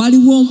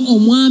 Waliwo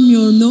omwami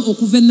ono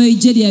okuva e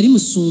Nigeria yali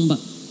musumba.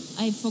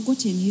 I've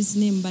forgotten his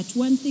name, but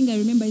one thing I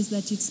remember is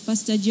that it's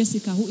Pastor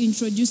Jessica who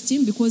introduced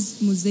him because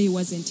Muzei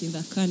wasn't in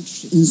the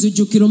country.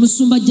 Nzijukira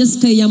omusumba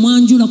Jessica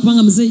yamwanjula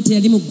kubanga Muzei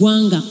teyali mu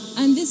ggwanga.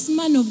 And this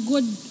man of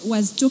God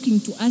was talking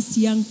to us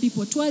young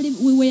people.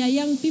 We were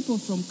young people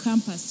from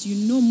campus. You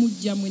know,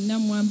 mujja mwena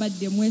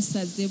mwambadde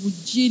mwesaze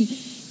bujjini.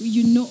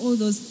 You know all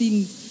those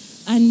things.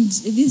 And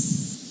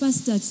this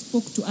pastor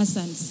spoke to us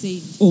and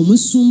said,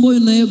 omusumba oyo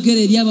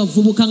nayogera eri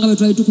abavubuka nga bwe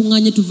twali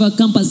tukuŋŋaanye tuva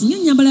campus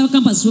ng'ennyambala ya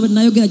campus we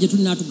nayogera gye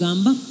tuli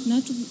n'atugamba.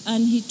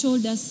 And he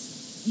told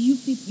us, you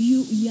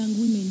young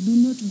women, do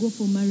not go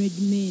for married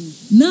men.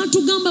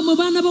 N'atugamba mu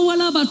baana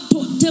bawala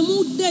abato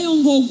temuddeyo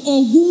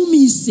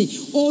ng'oguumiise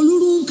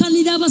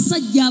olulunkanira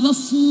abasajja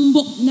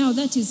abafumbo. Now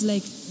that is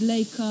like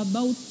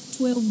about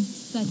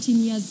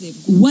 12-13 years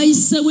ago.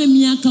 Wayisewo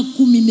emyaka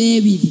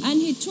 12.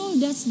 And he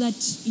told us that,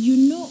 you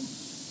know,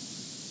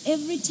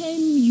 every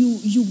time you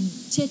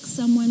take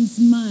someone's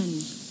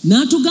man,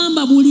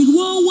 n'atugamba buli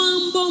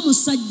lw'owamba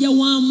omusajja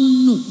wa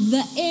munno,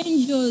 the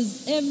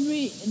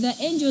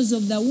angels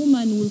of the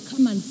woman will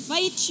come and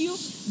fight you,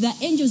 the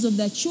angels of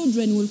the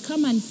children will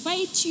come and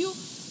fight you,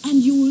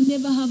 and you will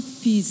never have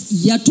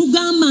peace.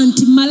 Yatugamba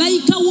nti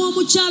malayika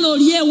w'omukyala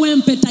oli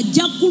ew'empeta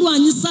ajja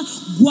kulwanyisa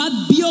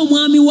gwabbye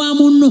omwami wa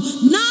munno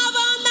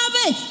n'abaana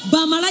be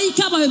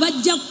bamalayika babe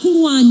bajja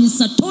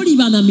kulwanyisa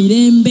toliba na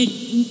mirembe.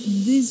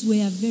 These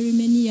were very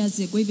many years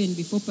ago, even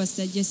before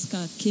Pastor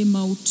Jessica came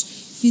out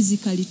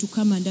physically to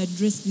come and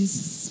address this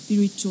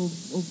spirit of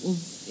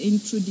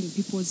intruding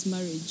people's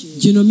marriages.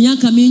 Gino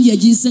myaka mingi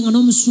yagiyise nga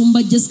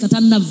n'omusumba Jessica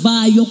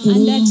tannavaayo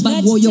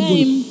kulumba gwoyo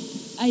guno.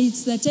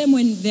 It's the time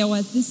when there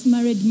was this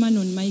married man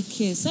on my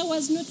case. I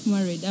was not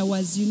married. I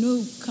was,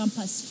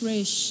 campus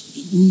fresh.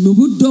 Mu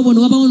budde obwo ne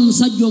wabawo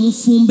omusajja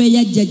omufumba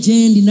eyajja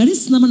gye ndi nali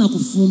sinaba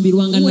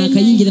nakufumbirwa nga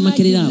naakayingire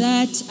makerera awo.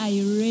 That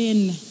I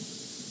ran.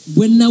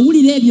 Bwe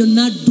nawulira ebyo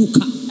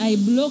nadduka. I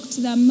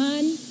blocked the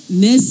man.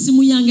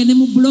 N'essimu yange ne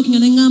mu block nga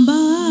ne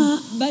ŋŋamba.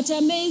 But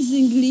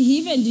amazingly, he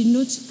even did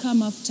not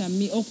come after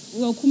me.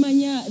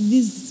 Okumanya,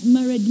 these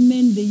married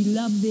men, they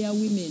love their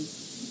women.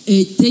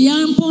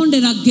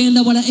 teyampondera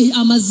genda wala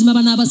amazima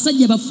bana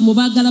abasajja bafumo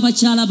baagala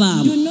bakyala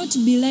baabwe. Do not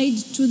be lied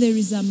to. There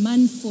is a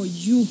man for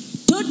you.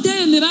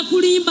 Toddeyo ne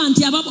bakulimba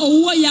nti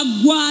owuwo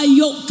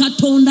yaggwayo.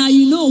 Katonda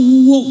alina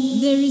owuwo.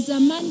 There is a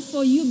man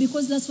for you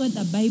because that's what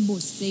the Bible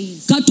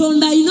says.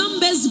 Katonda alina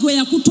omubeezi gwe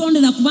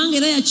yakutondera kubanga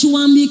era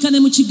yakiwambiika ne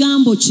mu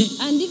kigambo kye.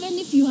 And even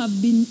if you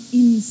have been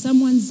in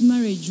someone's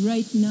marriage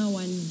right now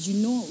and you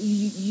know,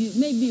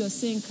 maybe you're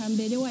saying,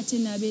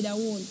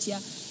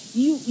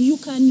 you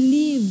can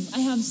live. I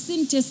have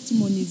seen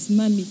testimonies,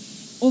 Mommy,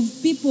 of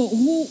people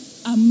who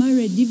are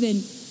married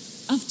even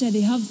after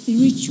they have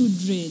 3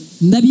 children.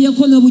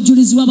 Ndabyeko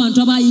n'obujulizi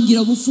bw'abantu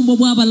abayingira obufumbo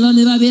bw'abalala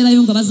ne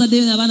babeerayo nga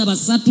bazaddeyo n'abaana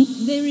basatu.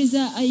 There is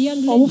a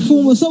young lady.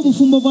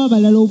 Obufumbo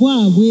bw'abalala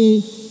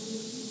obwabwe.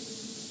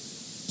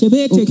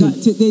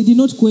 They did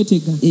not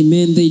kwetega.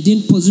 Amen. They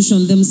didn't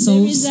position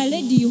themselves. There is a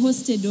lady you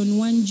hosted on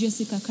one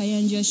Jessica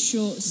Kayanja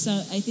show,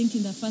 I think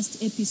in the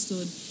first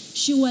episode.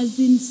 She was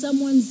in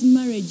someone's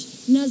marriage.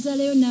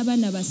 Nazaleyo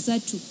n'abaana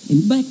basatu.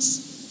 But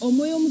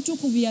omwoyo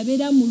omutukuvu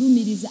yabeera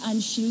mulumiriza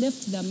and she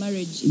left the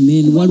marriage.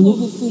 Amen.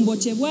 Obufumbo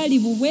tebwali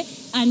bubwe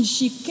and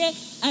she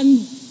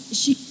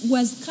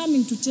was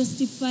coming to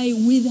testify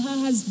with her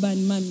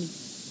husband, Mommy.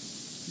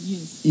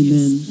 Yes.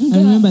 Amen. I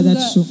remember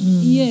that show.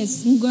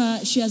 Yes,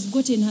 she has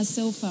gotten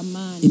herself a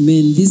man.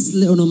 Amen. This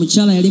ono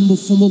mukyala yali mu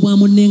bufumbo bwa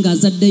munne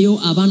ng'azaddeyo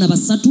abaana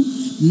basatu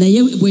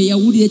naye bwe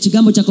yawulira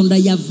ekigambo kya Katonda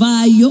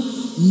yavaayo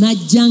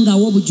n'ajja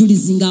ng'awa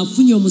obujulizi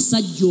ng'afunye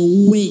omusajja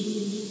owuwe.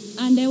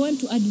 And I want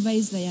to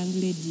advise the young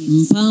ladies.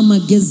 Mpa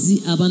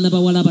amagezi abaana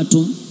bawala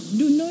bato.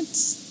 Do not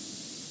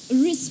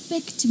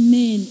respect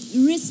men.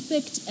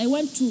 I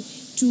want to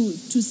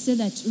say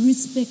that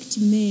respect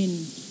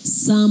men.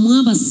 Saamu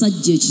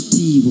abasajja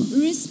ekitiibwa.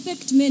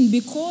 Respect men,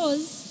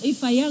 because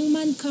if a young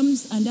man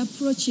comes and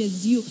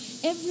approaches you,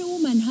 every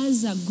woman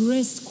has a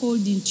grace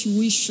called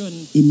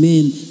intuition.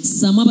 Amen.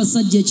 Saamu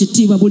abasajja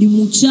ekitiibwa, buli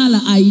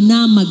mukyala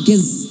alina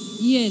amagezi.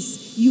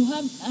 Yes, you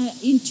have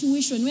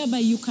intuition whereby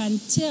you can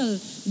tell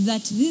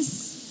that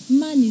this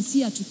man is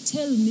here to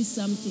tell me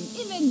something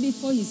even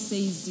before he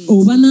says it.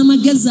 Oba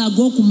n'amagezi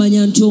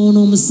ag'okumanya nti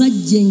ono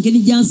omusajja engeri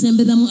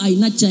gy'ansemberamu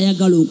alina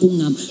ky'ayagala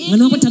okuŋŋamba nga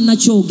n'oba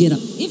tannakyogera.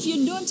 If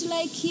you don't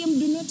like him,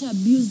 do not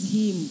abuse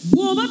him.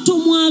 Bw'oba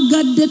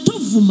tomwagadde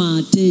tovuma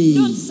ate.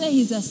 Don't say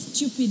he's a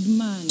stupid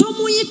man.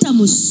 Tomuyita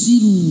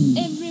musiru.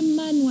 Every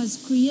man was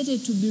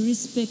created to be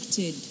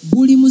respected.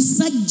 Buli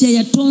musajja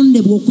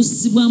yatondebwa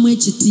okussibwamu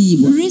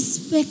ekitiibwa.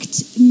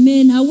 Respect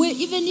men,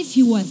 even if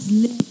he was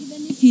lame,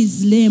 even if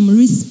he's lame,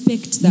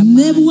 respect the man.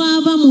 Ne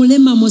bw'aba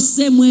mulema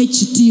musseemu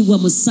ekitiibwa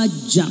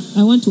musajja.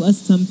 I want to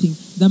ask something.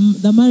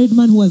 The married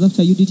man who was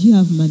after you, did he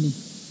have money?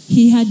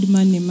 He had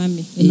money,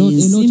 Mommy. A lot of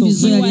He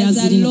was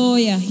a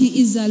lawyer.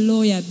 He is a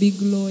lawyer, big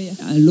lawyer.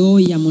 A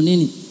lawyer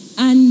munene.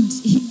 And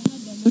he had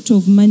a lot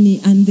of money,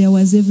 and there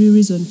was every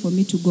reason for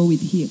me to go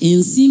with him.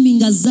 Ensimbi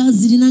nga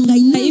zaazirina nga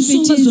alina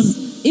ensonga zonna.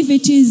 If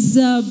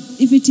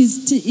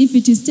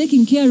it is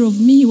taking care of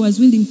me, he was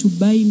willing to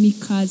buy me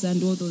cars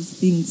and all those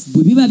things.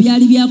 Bwe biba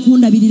byali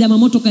byakundabirira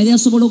amamotoka yali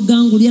asobola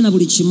okugangulira na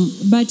buli kimu.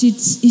 But it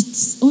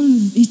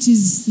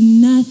is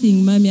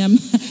nothing, Mommy.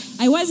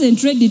 I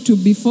wasn't ready to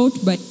be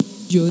fought by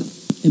angels.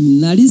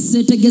 Nali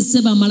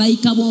seetegese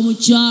bamalayika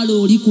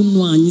b'omukyalo oli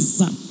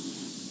kunnwanyisa.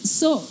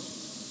 So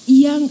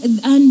young,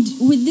 and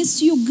with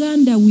this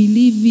Uganda we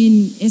live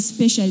in,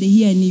 especially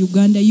here in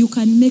Uganda, you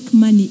can make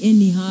money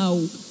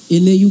anyhow.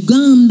 In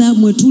Uganda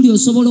mwe tuli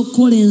osobola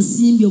okukola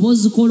ensimbi oba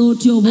ozikola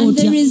otya oba And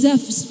there otya. is a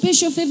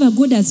special favor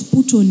God has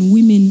put on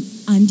women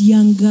and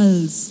young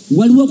girls.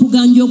 Waliwo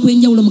okuganja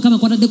okwenjawulo Mukama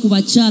kwatadde ku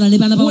bakyala ne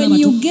baana bawala When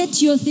you bato.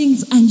 get your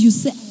things and you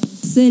say, I'm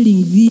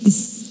selling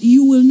this,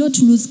 you will not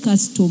lose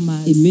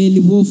customers.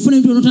 Amen. Bw'ofuna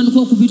ebintu n'otandika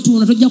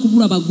okubitunda tojja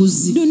kubula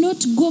baguzi. Do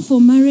not go for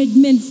married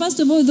men. First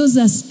of all, those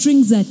are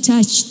strings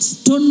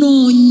attached.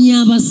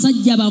 Tonoonya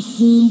basajja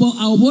bafumbo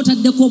awo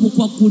b'otaddeko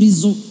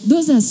obukwakkulizo.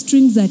 Those are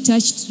strings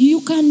attached.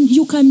 You can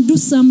do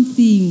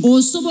something.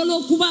 Osobola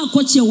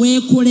okubaako kye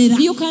weekolera.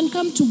 You can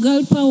come to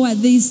Girl Power.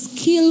 They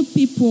skill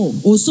people.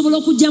 Osobola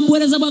okujja mu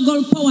buweereza bwa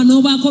Girl Power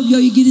n'obaako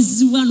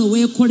by'oyigirizibwa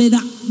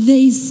n'oweekolera.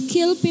 They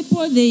skill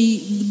people. They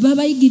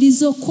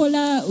babayigiriza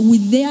okola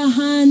with their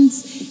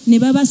hands. Ne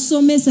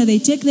babasomesa. They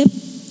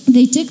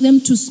take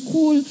them to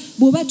school.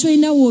 Bw'oba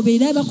tolina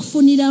w'obeera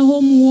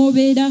bakufuniraho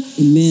w'obeera.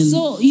 Amen.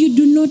 So you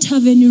do not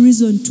have any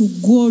reason to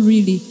go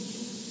really.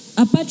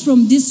 Apart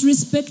from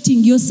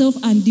disrespecting yourself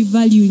and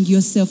devaluing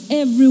yourself,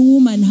 every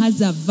woman has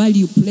a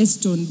value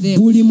placed on them.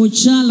 Buli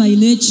mukyala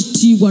alina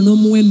ekitiibwa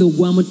n'omuwembe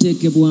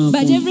ogwamuteekebwako.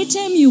 But every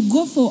time you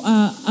go for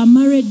a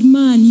married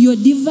man, you're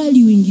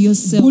devaluing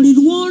yourself. Buli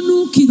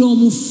lw'onuukira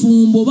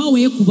omufumbo oba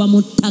weekuba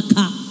mu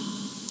ttaka.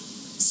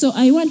 So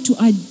I want to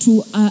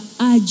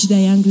urge the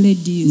young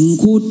ladies.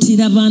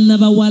 Nkuutira baana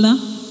bawala.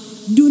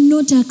 Do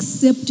not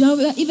accept,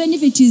 even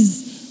if it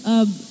is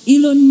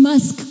Elon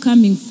Musk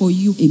coming for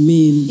you.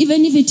 Amen.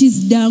 Even if it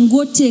is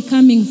Dangote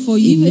coming for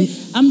you. Amen.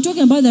 I'm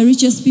talking about the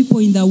richest people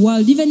in the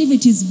world, even if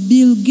it is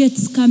Bill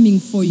Gates coming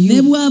for you.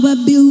 Ne bw'aba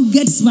Bill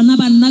Gates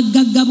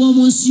bannabannagagga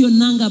b'omu nsi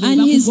yonna nga bwe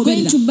And he's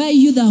going bakugoberera to buy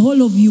you the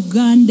whole of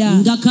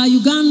Uganda. nga ka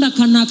Uganda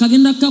kano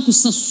akagenda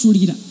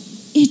kakusasulira.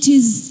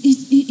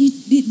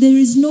 There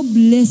is no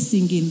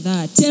blessing in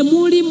that.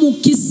 Temuli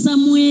mukisa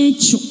mu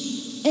ekyo.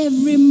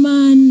 Every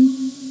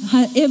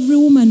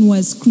woman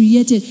was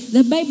created.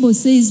 The Bible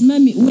says,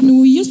 Mommy,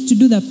 when we used to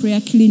do the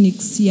prayer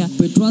clinics here,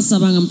 Bwe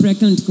twasabanga mu prayer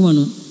clinic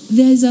wano,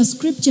 there is a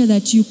scripture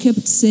that you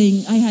kept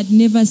saying, I had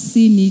never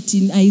seen it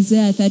in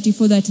Isaiah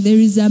 34, that there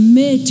is a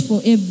mate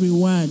for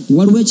everyone.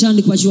 waliwo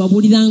ekyandikwa kye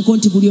wabuuliranko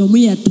nti buli omu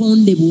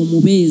yatondebwa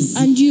omubeezi.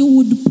 And you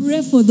would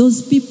pray for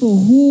those people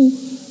who,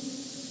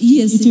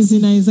 yes, It is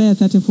in Isaiah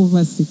 34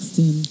 verse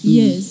 16.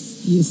 yes.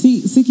 You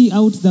seek ye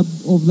out of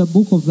the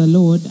book of the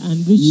Lord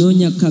and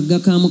Noonya kagga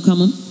ka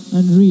Mukama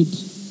read.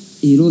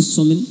 era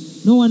osome.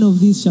 No one of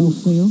these shall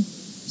fail.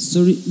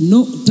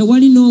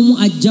 Tewali n'omu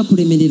ajja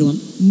kulemererwa.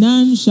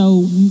 None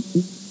shall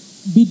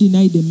be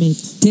denied a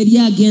mate. Teri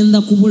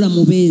agenda kubula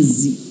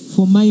mubeezi.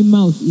 For my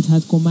mouth it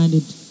hath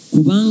commanded,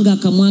 Kubanga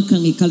akamwa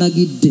kange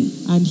kalagidde.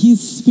 and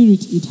his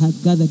spirit it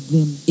hath gathered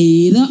them.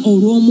 Era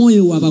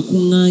olw'omwoyo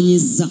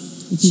wabakuŋŋaanyizza.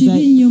 It is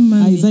Chibinyo,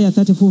 mommy. Isaiah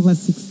 34 verse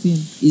 16.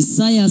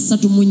 Isaaya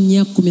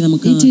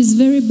 34:16. It is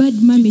very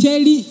bad, Mommy.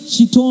 Teri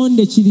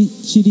kitonde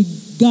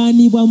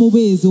kirigaanibwa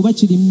mubeezi oba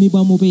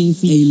kirimmibwa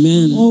mubeezi.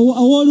 Amen.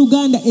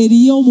 Owooluganda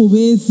eriyo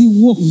omubeezi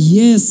wo.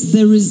 Yes,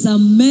 there is a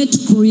mate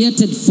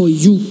created for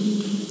you.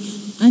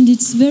 And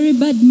it's very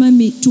bad,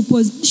 Mommy, to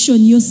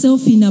position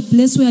yourself in a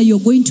place where you're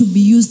going to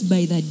be used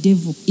by the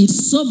devil.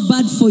 It's so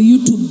bad for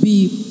you to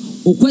be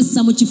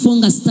okwessa mu kifo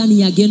nga Sitaani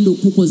yagenda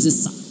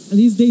okukozesa.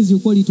 These days you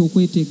call it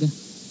okwetega.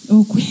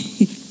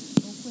 Okay.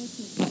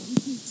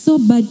 So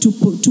bad to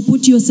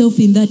put yourself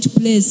in that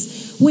place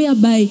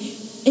whereby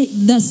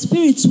the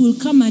spirits will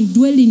come and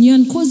dwell in you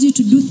and cause you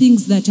to do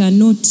things that are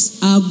not.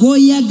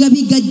 Agooya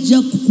gabi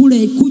gajja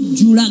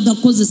kujjula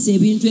gakozesa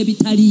ebintu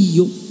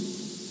ebitaliiyo.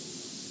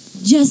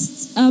 Just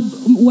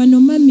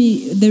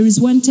Mommy, there is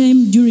one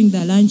time during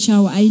the lunch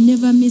hour, I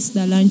never miss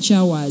the lunch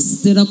hours.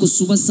 Zitera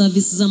kusuba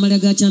services z'amalya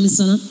ga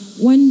kyamisana.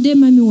 One day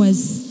Mommy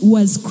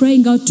was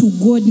crying out to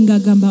God,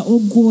 ngagamba, oh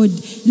God,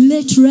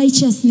 let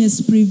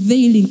righteousness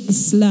prevail in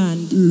this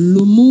land.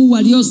 Lumu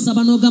wali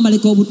osaba n'ogamba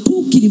leka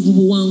obutuukirivu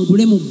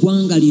buwangule mu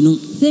ggwanga lino.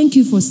 Thank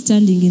you for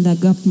standing in the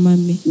gap,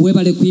 Mommy.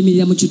 Weebale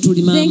kuyimirira mu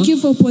kituli maama. Thank you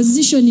for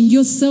positioning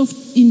yourself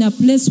in a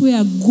place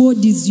where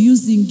God is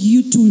using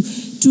you to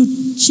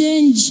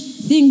change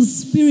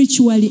things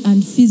spiritually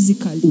and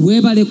physically.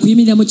 Weebale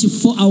kuyimirira mu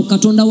kifo awo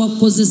Katonda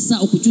wakukozesa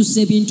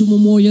okukyusa ebintu mu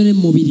mwoyo ne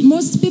mu mubiri.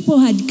 Most people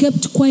had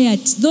kept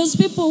quiet. Those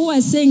people who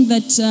are saying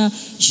that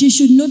she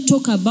should not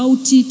talk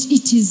about it,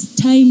 it is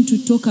time to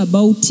talk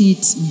about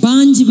it.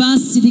 Bangi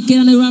baasirika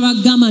era ne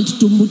babagamba nti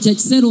kya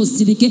kiseera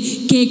osirike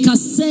ke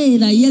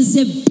kaseera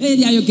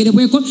Yezeberi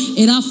ayogerebweko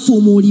era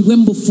afuumuulibwe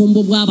mu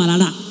bufumbo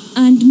bw'abalala.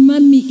 And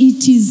Mommy,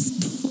 it is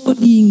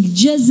falling.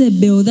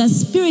 Jezebel, the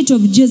spirit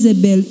of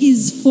Jezebel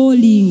is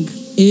falling.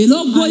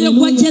 Era ogwoyo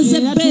gwa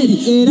Jezeberi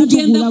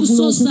gugenda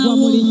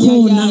kusoosaawo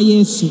nkoona.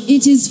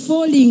 It is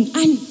falling,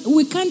 and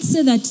we can't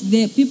say that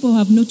the people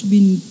have not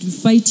been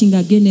fighting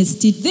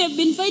against it. They've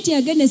been fighting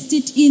against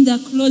it in the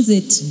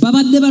closet.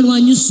 Babadde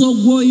balwanyisa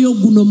ogwoyo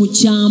guno mu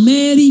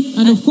kyameeri.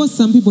 And of course,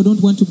 some people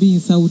don't want to be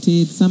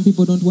insulted. Some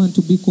people don't want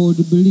to be called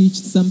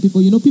bleached. Some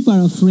people, people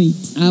are afraid.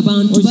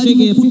 Abantu bali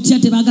mu kutya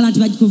tebaagala nti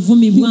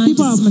bakuvumibwa nti.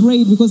 People are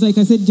afraid because, like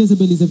I said,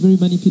 Jezebel is a very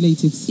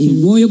manipulative spirit.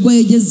 Omwoyo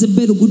gwa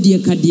Jezeberi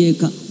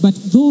gudyekadyeka. But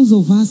those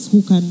of us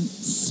who can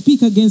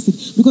speak against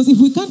it, because if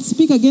we can't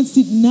speak against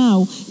it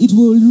now, it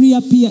will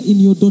reappear in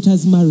your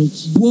daughter's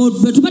marriage.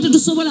 Bwe tuba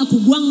tetusobola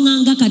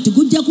kugwaŋŋanga kati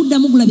gujja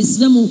kuddamu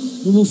gulabisibwe mu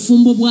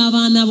bufumbo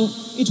bw'abaana bo.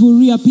 It will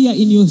reappear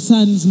in your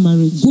son's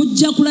marriage.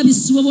 Gujja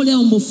kulabisibwa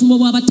oboolyawo mu bufumbo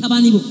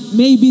bw'abatabani bo.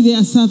 Maybe they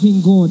are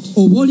serving God.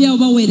 Oboolyawo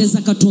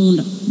baweereza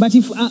Katonda. But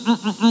if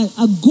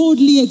a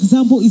godly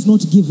example is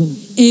not given,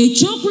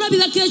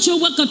 ekyokulabirako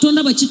eky'obwa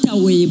Katonda bwe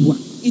kitaweebwa,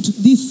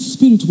 this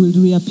spirit will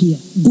reappear.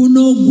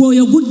 Guno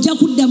ogwoyo gujja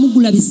kuddamu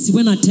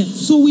gulabisibwe nate.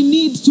 So we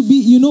need to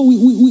be,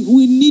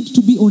 we need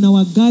to be on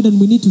our guard, and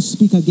we need to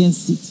speak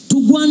against it.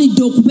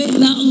 Tugwanidde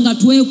okubeera nga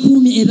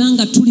twekuumye era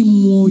nga tuli mu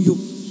mwoyo.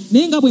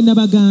 Naye nga bwe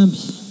nabagambye,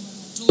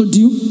 Told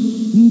you,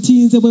 nti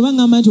nze bwe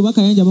baŋŋamba nti oba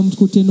Kayanja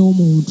bamutukutte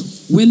n'omuntu,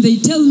 when they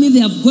tell me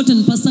they have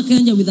gotten Pastor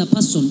Kayanja with a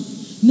person,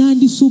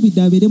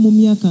 nandisuubidde abeere mu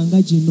myaka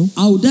nga gino.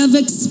 I would have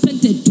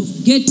expected to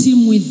get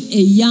him with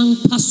a young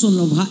person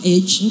of her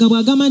age. Nga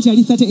bw'agamba nti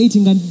ali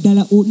 38 nga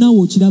ddala naawe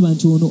okiraba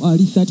nti ono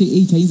ali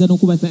 38 ayinza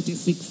n'okuba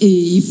 36.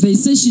 If they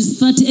say she's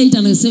 38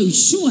 and I say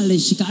surely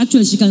she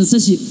can say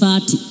she's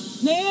 30.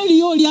 Naye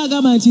eriyo oli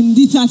agamba nti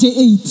ndi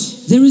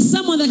 38. There is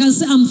someone that can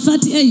say I'm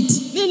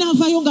 38. Naye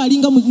n'avaayo ng'ali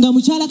nga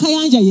mukyala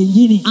Kayanja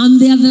yennyini. And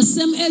they are the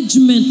same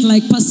agement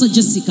like Pastor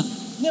Jessica.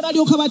 Ne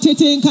balyoka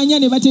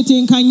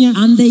batetenkanya.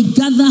 And they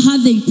gather her,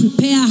 they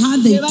prepare her,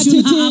 they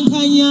tune her up.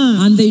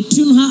 And they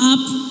tune her up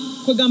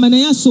kwegamba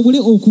naye asobole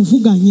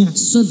okuvuganya.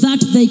 so that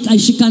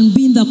she can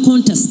be in the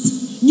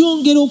contest.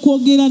 nyongera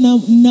okwogera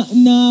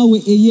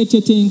naawe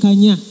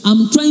eyeetetenkanya.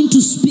 I'm trying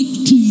to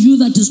speak to you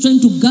that is trying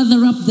to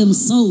gather up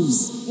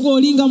themselves.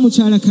 Ng'olinga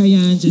mukyala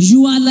Kayanja.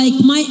 You are like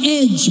my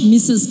age,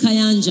 Mrs.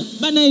 Kayanja.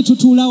 Banaye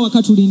tutuula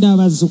waka tulinda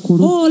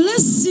abazzukulu. Oh,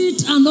 let's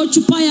sit and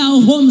occupy our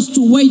homes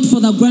to wait for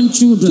the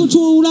grandchildren.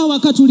 Tutuula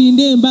waka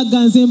tulinde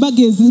embaga nze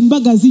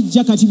embaga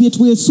zijja kati bye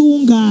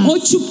twesunga.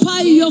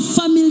 Occupy your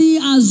family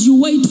as you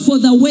wait for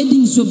the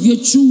weddings of your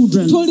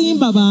children.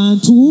 Tolimba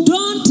bantu.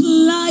 Don't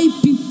lie,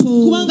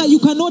 people. Kubanga you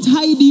cannot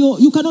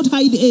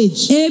hide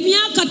age.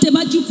 Emyaka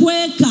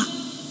tebagikweka.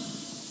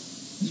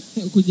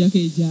 Kujjako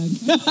ejange.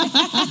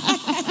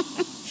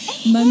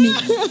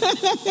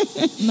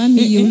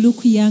 Mommy, you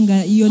look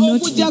younger. You're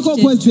not. Okujjako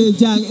kwezza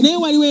ejange. Naye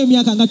waliwo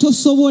emyaka nga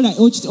tosobola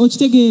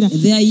okitegeera.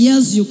 There are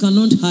years you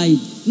cannot hide.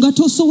 Nga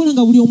tosobola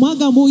nga buli omu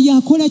agamba oyo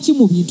akola ki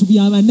mu bintu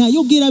by'abanna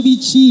ayogera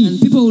biki. And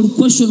people will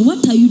question,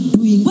 what are you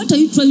doing? What are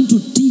you trying to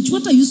teach?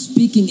 What are you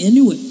speaking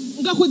anyway?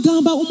 Nga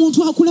kwegamba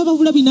omuntu akulaba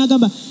bulabi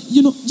n'agamba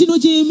gino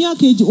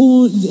gy'emyaka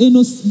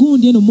eno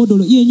gundi eno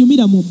modolo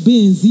yenyumira mu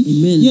Benz,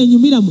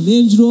 yenyumira mu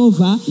Range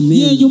Rover,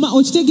 yenyuma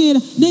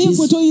okitegeera naye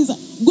gwe toyinza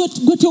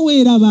gwe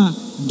toweeraba.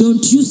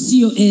 Don't you see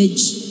your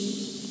age?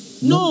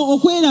 No,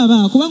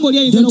 okweraba kubanga oli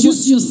ayinza. Don't you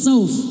see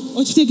yourself?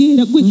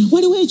 Okitegeera gwe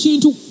waliwo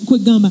ekintu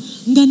kwegamba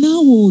nga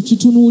naawe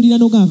okitunuulira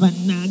n'ogamba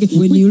nange.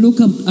 When you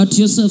look at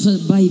yourself,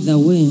 by the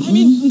way, I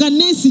mean, nga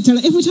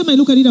neesikyala, every time I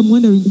look at it I'm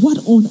wondering what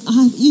on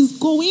earth is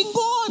going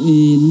on. What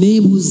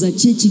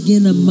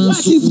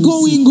is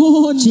going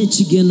on?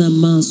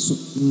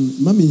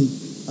 Mami,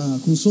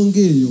 ku nsonga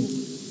eyo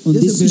on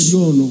this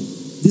issue,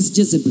 this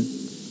Jezebel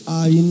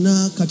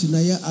ayina kati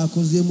naye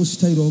akozeemu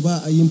style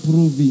oba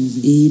improving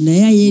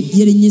naye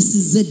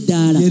yerinyisiza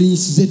eddaala.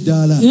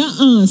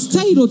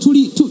 Style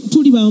tuli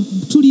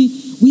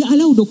we are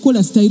allowed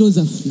okukola style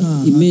zaffe.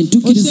 Amen.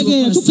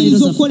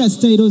 Tukiriza okukola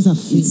style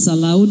zaffe. It's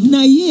allowed.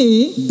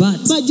 Naye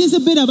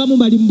bajezebeli abamu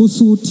bali mu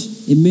busuuti.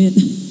 Amen.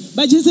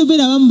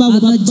 Bajezebeli abamu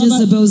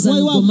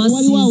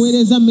waliwo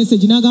aweereza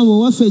message n'agamba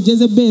owaffe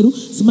Jezebelu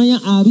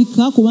simanya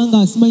abika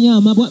kubanga simanya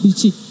amabwa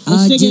biki.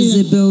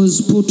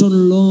 Jezebels put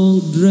on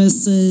long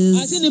dresses.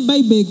 Ate ne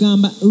Bible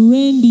egamba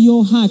rend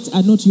your heart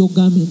and not your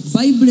garments.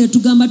 Bible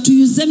etugamba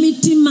tuyuze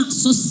mitima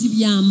so si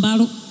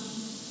byambalo.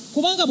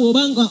 Kubanga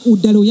bw'obanga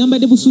uddala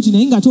oyambadde busuuti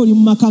naye ng'ate oli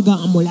mu maka ga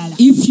mulala.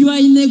 If you are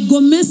in a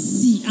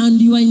gomesi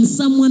and you are in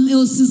someone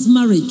else's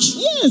marriage.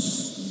 Yes.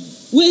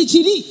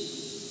 Weekiri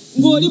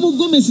ng'oli mu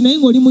gomesi naye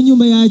ng'oli mu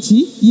nyumba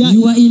yaki.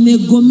 You are in a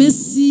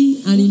gomesi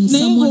and in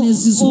someone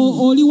else's home.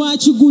 Oli wa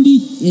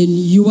kiguli. And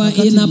you are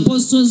in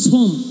apostle's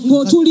home.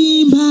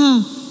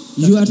 Ng'otulimba.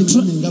 You are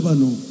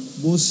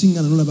you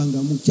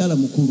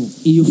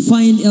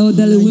find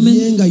elderly women.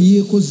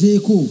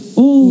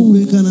 Oh,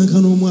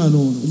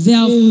 they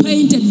have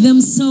painted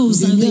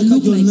themselves and they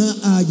look like.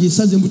 I'm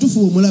talking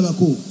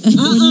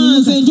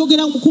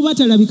about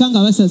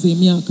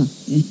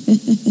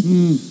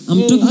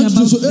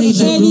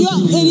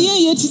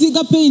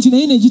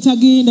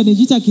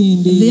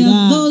there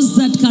are those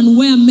that can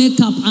wear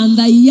makeup and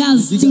the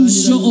ears still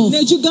show off,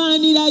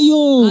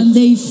 and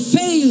they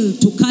fail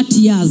to cut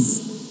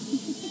ears.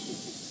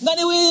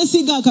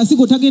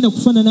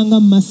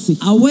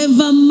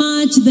 However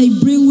much they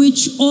bring,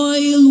 which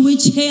oil,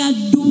 which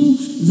hairdo,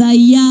 the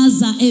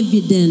ears are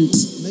evident.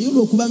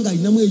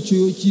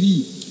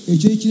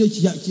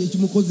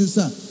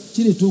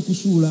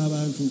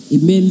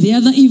 Amen. The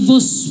other evil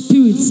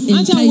spirits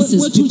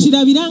entices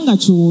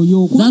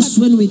people. That's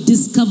when we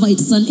discover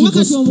it's an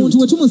evil spirit.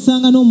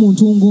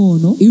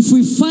 If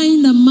we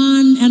find a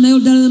man, an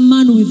elderly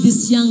man with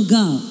this young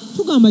girl,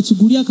 we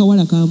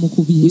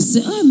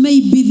say, oh,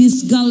 maybe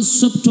this girl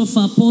swept off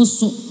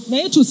apostle.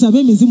 Let's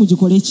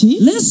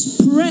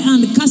pray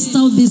and cast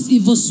out this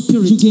evil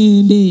spirit.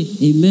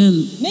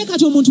 Amen.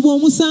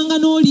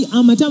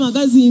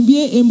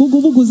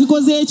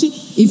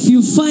 If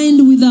you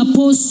find with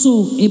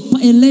apostle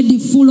a lady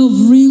full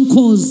of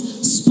wrinkles,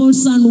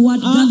 spots and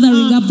what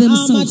gathering up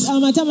themselves.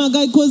 Amen.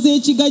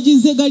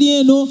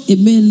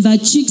 The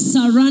cheeks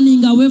are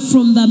running away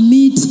from the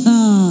meat.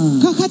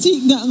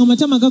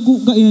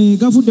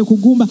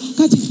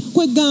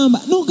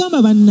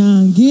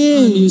 And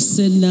you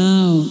say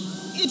now,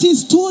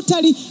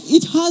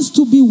 it has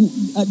to be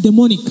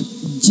demonic.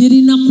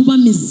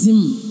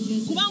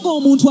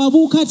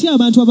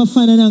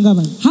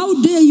 How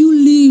dare you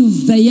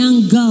leave the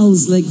young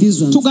girls like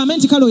these ones?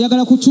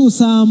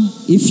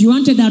 If you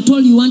wanted at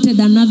all, you wanted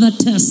another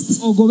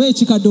test. To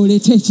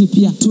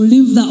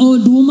leave the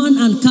old woman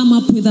and come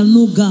up with a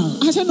new girl.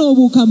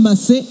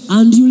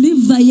 And you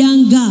leave the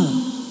young girl.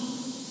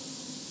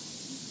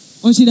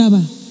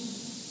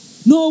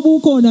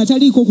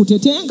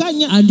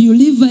 And you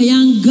leave a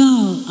young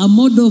girl, a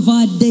model of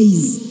our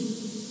days.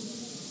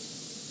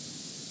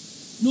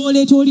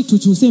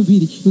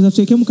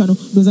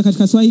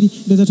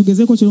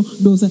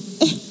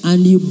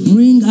 And you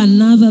bring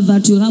another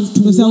that you have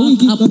to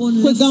work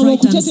upon left,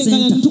 right and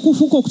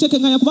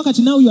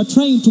center. Now you are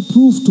trying to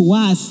prove to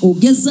us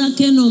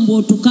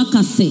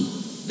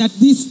that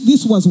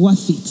this was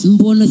worth it.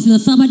 mbona kino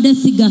kyabadde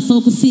kigasa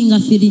okusinga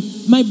kiri.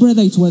 My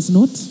brother, it was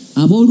not.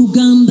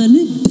 Abooluganda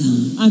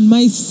nedda. And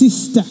my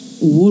sister,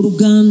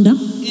 Owooluganda,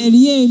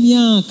 eriyo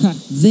emyaka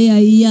their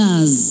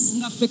years.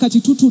 nga ffe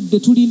kati tutudde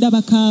tulinda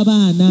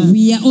bakaabaana.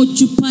 We are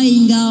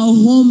occupying our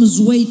homes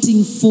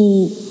waiting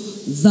for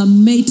the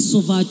mates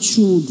of our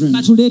children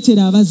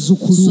Batuleetera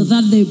abazzukulu. so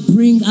that they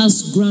bring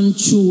us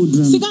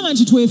grandchildren. Sigamba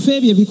nti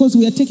twefeebye because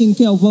we are taking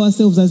care of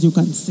ourselves, as you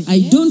can see.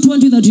 I don't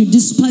want you that you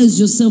despise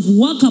yourself.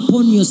 Work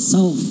upon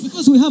yourself.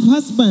 Because we have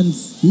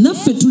husbands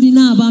Naffe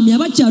tulina abaami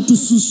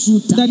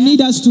abakyatususuuta that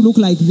need us to look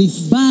like this.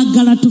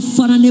 baagala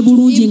tufaanane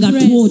bulungi nga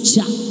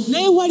twokya.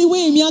 Naye waliwo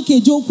emyaka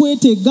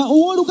egy'okwetega.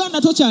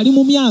 Owooluganda tokyali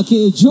mu myaka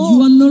You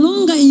egyo. are no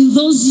longer in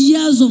those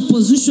years of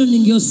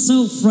positioning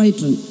yourself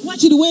rightly.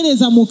 Wakiri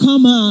weereza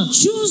Mukama.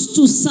 Choose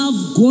to serve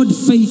God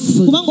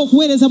faithfully. Kubanga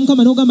okuweereza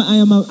Mukama n'ogamba I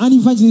am an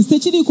evangelist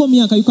tekiriiko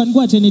myaka. You can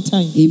go at any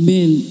time.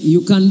 Amen.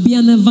 You can be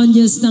an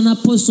evangelist and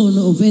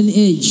apostle of any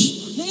age.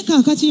 Naye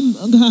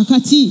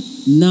kaakati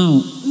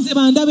Now, nze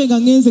bandabe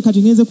nga ngenze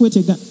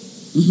kwetega.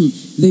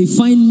 they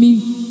find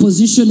me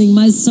positioning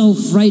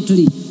myself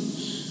rightly.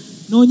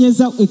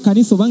 Noonyeza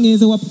ekkanisa oba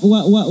ngenze wa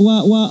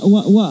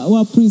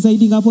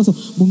presiding apostle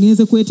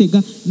mungenze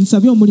kwetega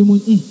nsabye omulimu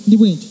ndi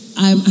bwe nti.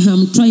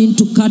 I'm trying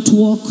to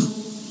catwalk.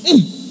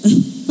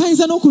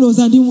 Bayinza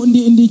n'okulowooza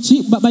ndi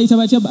ki bayita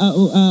batya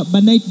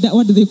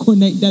what do they call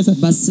night dancers?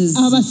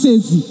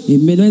 Abasezi.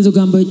 Amen.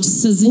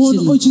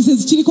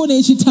 Ekisezi kiriko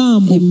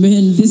n'ekitambo.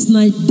 Amen. This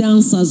night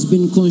dance has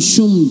been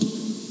consumed.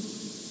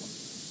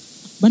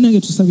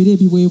 Bannange tusabire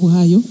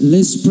ebiweebwayo.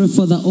 Let's pray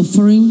for the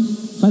offering.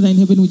 Father in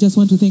heaven, we just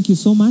want to thank you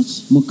so much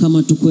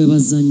Mukama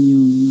tukwebaza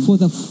nnyo for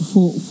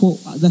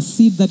the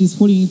seed that is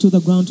falling into the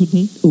ground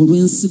today.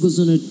 olw'ensigo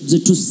zino ze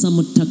tussa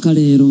mu ttaka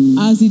leero.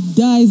 As it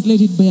dies,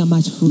 let it bear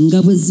much fruit.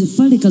 nga bwe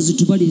zifa leka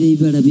zitubalira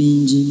ebibala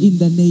bingi. In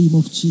the name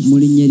of Jesus, mu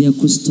linnya lya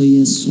Kristo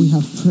Yesu we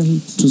have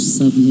prayed.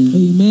 tusabye.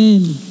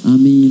 Amen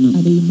Amiina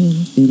and amen.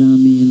 era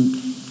amiina.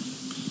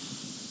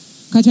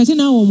 Kati ate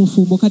naawe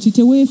omufumbo kati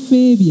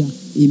teweefeebya.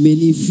 Amen.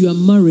 If you are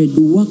married,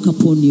 work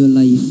upon your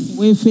life.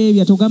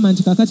 Weefeebya togamba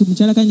nti kakati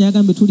mukyala Kanja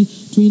yagambe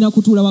tulina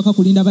kutuula waka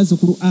kulinda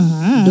bazzukulu.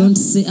 Don't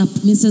say up.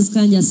 Mrs.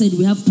 Kanja said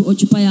we have to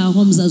occupy our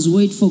homes as we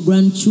wait for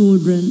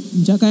grandchildren.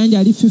 Mukyala Kanja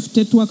ali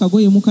 52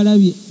 akagoye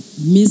mukalabye.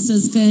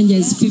 Mrs. Kanja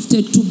is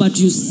 52, but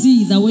you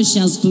see the way she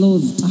has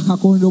clothed.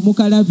 Akakondo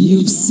mukalabye.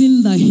 You've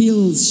seen the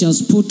heels she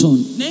has put on.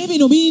 Naye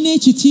bino birina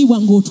ekitiibwa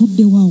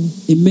ng'otudde wawo.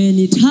 Amen.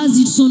 It has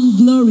its own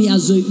glory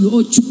as you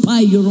occupy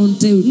your own Nga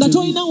territory.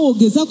 tolina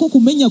wogezaako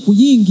kumenya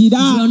kuyingira.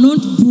 You are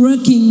not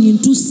breaking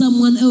into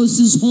someone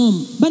else's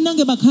home.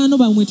 Bannange bakaano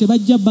bamwe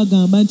tebajja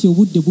bagamba nti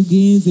obudde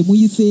bugenze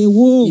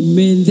muyiseewo.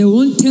 Amen. They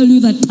won't tell you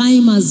that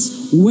time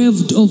has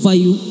waved over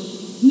you.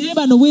 Naye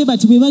bano bwe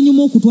bati be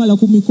banyuma okutwala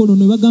ku mikono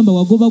ne bagamba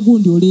wagoba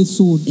gundi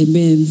oleese ono.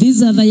 Amen.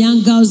 These are the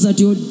young girls that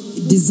you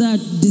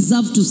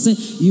deserve to say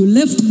you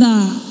left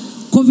the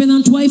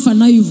covenant wife and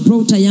now you've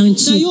brought a young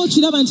chick. Naye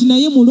okiraba nti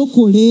naye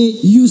mulokole.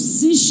 You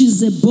see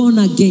she's a born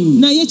again.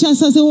 Naye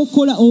kyasazeewo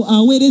okukola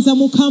aweereza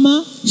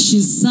Mukama.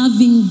 She's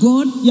serving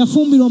God.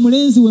 Yafumbirwa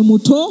mulenzi we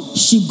muto.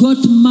 She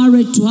got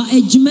married to her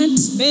age mate.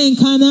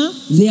 Benkana.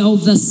 They are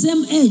of the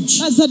same age.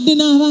 Bazadde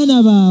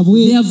n'abaana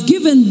baabwe. They have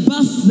given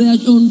birth their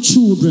own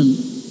children.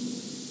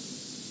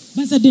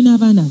 Bazadde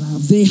n'abaana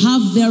baabwe. They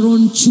have their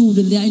own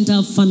children, their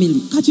entire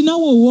family. Kati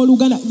naawe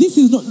owooluganda, this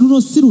is not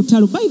si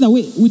lutalo. By the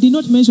way, we did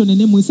not mention a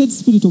name. We said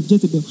spirit of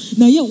Jezebel.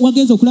 Naye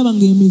wagenza okulaba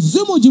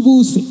ng'emizimu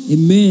gibuuse.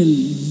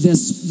 Amen.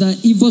 The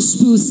evil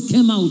spirits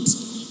came out.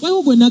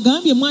 Waliwo gwe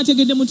nagambye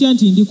mwategedde mutya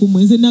nti ndi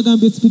kumwe nze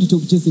nagambye spirit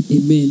of Jezebel.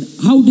 Amen.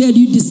 How did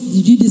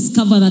you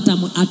discover that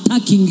I'm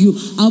attacking you?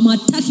 I'm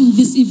attacking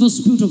this evil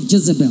spirit of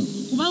Jezebel.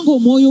 Kubanga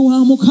omwoyo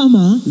wa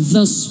Mukama,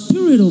 The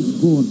spirit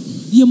of God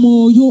ye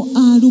mwoyo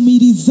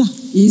alumiriza.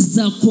 is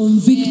a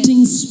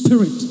convicting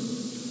spirit.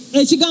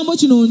 Ekigambo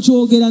kino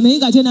nkyogera naye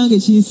ng'ate nange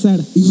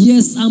kinsala.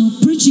 Yes,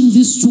 I'm preaching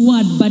this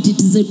word, but it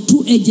is a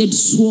two-edged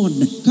sword.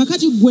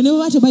 Kakati gwe ne bwe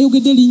bate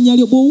bayogedde linnya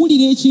lyo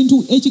bw'owulira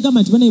ekintu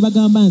ekigamba nti banaye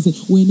bagamba nze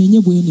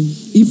weenenye bwenenye.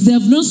 If they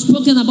have not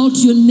spoken about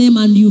your name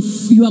and you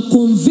are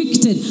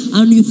convicted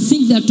and you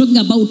think they are talking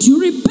about you,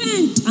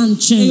 repent and Eyo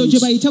change. gye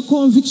bayita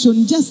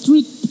conviction. Just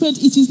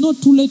repent. It is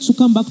not too late to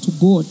come back to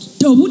God.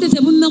 Obudde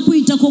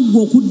tebunnakuyitako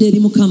ggwe okudda eri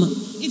Mukama.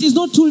 It is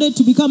not too late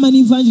to become an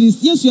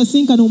evangelist. Yesu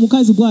yasinkana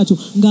omukazi bw'atyo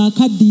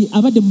ng'akaddiye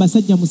abadde mu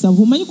basajja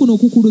 7. Manyi kuno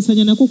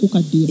okukulusanya nakwo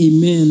kukaddiye.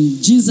 Amen.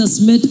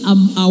 Jesus met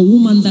a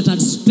woman that had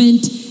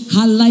spent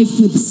her life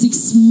with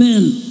 6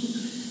 men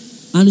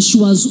and she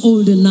was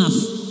old enough.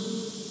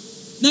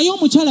 Naye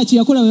omukyala kye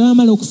yakola bwe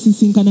bamala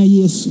okusisinkana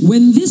Yesu.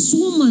 When this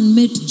woman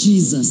met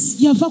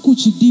Jesus, Yava ku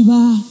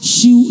kidiba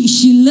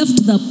she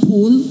left the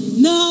pool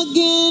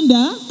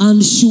n'agenda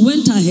and she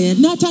went ahead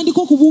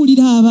n'atandika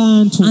okubuulira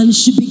abantu and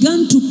she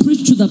began to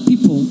preach to the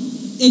people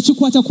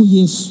ekikwata ku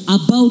Yesu.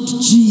 about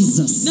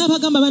Jesus.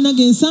 N'abagamba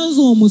bannange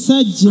nsanze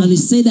omusajja And he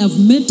said, I've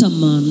met a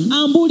man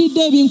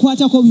ambuulidde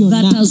ebinkwatako byonna.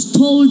 that has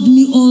told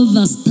me all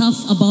the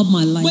stuff about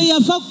my Bwe life.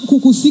 yava ku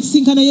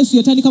kusisinkana Yesu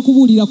yatandika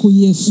kubuulira ku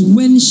Yesu.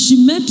 When she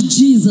met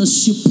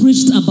Jesus, she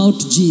preached about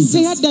Jesus.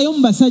 Teyaddayo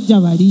mu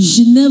basajja bali.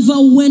 She never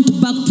went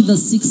back to the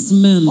 6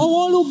 men.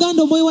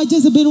 Owooluganda omwoyo wa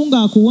Jezeberi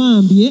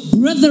ng'akuwambye,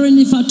 Brethren,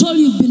 if at all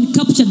you've been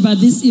captured by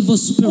this evil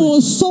spirit,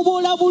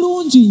 osobola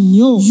bulungi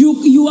nnyo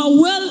you are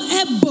well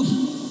able,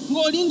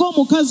 ng'olinga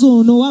omukazi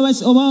ono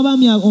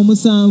ow'abaami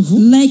omusanvu,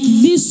 like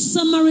this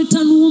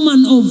Samaritan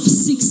woman of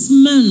 6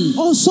 men.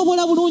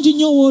 osobola bulungi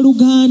nnyo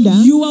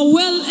owooluganda You are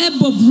well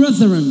able,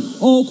 brethren,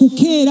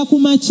 okukeera ku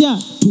makya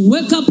to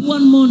wake up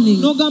one morning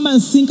n'ogamba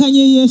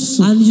nsinkanye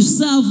Yesu, and you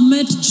say, I've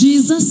met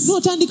Jesus,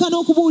 n'otandika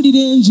n'okubuulira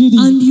enjiri.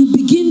 and you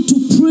begin to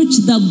preach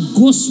the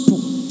gospel.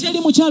 Teri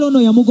mukyalo ono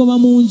yamugoba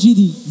mu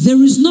njiri.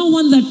 There is no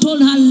one that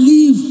told her,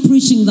 leave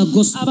preaching the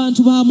gospel.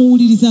 Abantu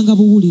baamuwulirizanga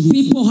buwulirizi.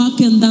 People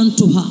hearkened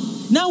unto her.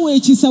 Naawe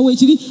ekisa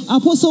weekiri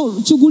Apostle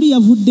Kiguli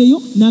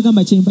yavuddeyo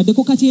n'agamba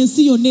kyembaddeko, kati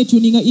ensi yonna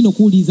etuninga ino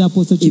kuwuliriza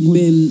Apostle Kiguli.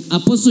 Amen.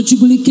 Apostle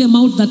Chiguli came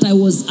out that I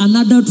was an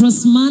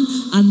adulterous man,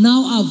 and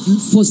now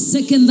I've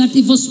forsaken that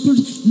evil spirit.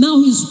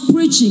 Now he's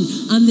preaching,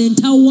 and the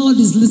entire world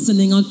is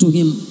listening unto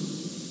him.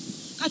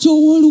 Kati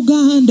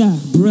owooluganda,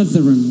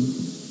 Brethren,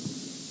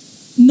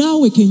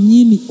 naawe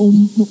kennyini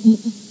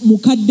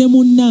mukadde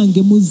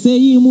munnange,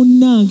 muzeeyi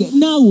munnange,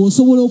 naawe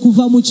osobola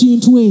okuva mu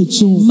kintu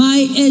ekyo.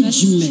 my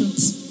age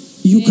mate,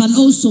 you can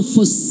also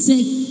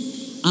forsake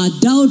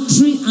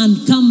adultery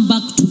and come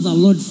back to the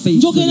Lord faithfully.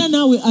 Njogera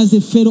naawe as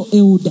a fellow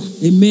elder.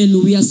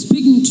 Amen. We are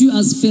speaking to you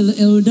as fellow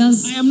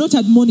elders. I am not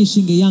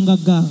admonishing a younger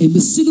girl,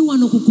 Siri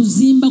wano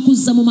kukuzimba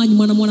kuzza mu maanyi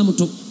mwana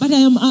muto. but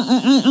I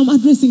am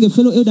addressing a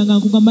fellow elder nga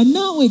nkugamba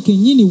naawe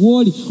kennyini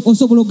w'oli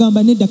osobola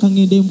okugamba nedda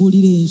kangende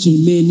mbuulira enjiri.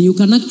 Amen. You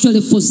can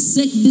actually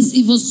forsake this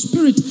evil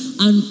spirit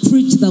and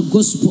preach the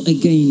gospel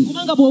again.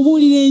 Kubanga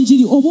bw'obuulira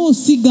enjiri oba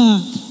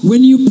osiga.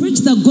 When you preach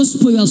the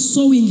gospel, you are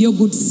sowing your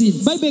good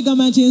seeds. Bayibuli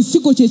egamba nti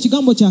ensigo kye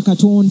kigambo kya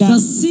Katonda. The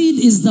seed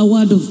is the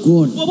word of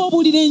God. Oba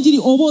obuulira enjiri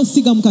oba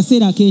osiga mu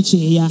kaseera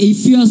ak'ekyeya.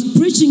 If you are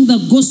preaching the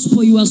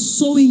gospel, you are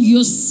sowing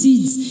your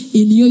seeds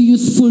in your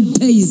youthful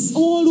days.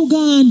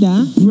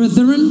 Owooluganda,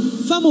 Brethren,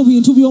 fa mu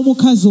bintu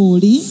by'omukazi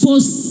oli,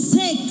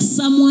 forsake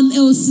someone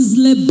else's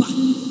labor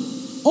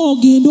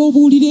ogenda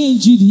obuulira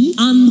enjiri,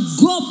 and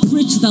go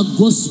preach the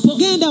gospel.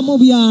 genda mu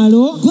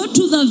byalo, Go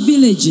to the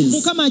villages.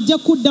 Mukama ajja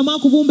kuddamu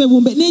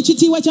akubumbebumbe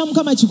n'ekitiibwa kya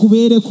Mukama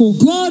kikubeereko.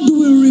 God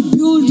will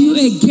rebuild you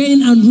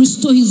again and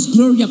restore his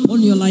glory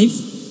upon your life.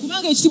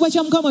 Kubanga ekitiibwa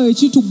kya Mukama we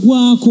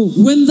kituggwako.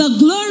 When the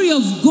glory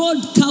of God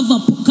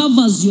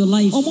covers your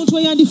life, Omuntu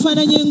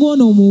eyandifaananye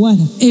ng'ono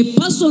omuwala, a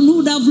person who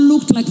would have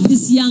looked like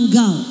this young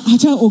girl,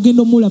 ate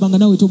ogenda omulaba nga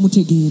nawe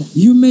tomutegeera.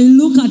 you may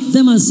look at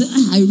them and say,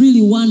 I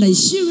really wonder,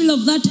 is she really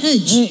of that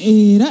age?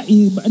 Era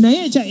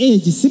naye ekya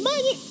age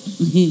simanyi.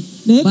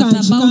 Naye But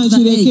about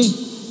the age,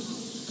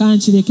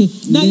 kankireke.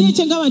 Naye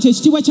kyengamba nti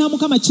ekitiibwa kya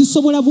Mukama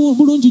kisobola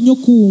bulungi nnyo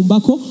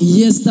kuwumbako.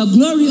 yes, the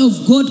glory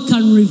of God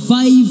can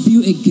revive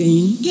you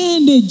again.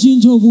 Genda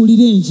ejjinja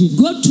obuulire enjiri.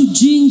 Go to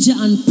Ginger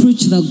and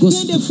preach the Genda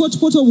gospel. e Fort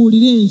Portal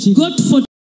obuulire enjiri. Go to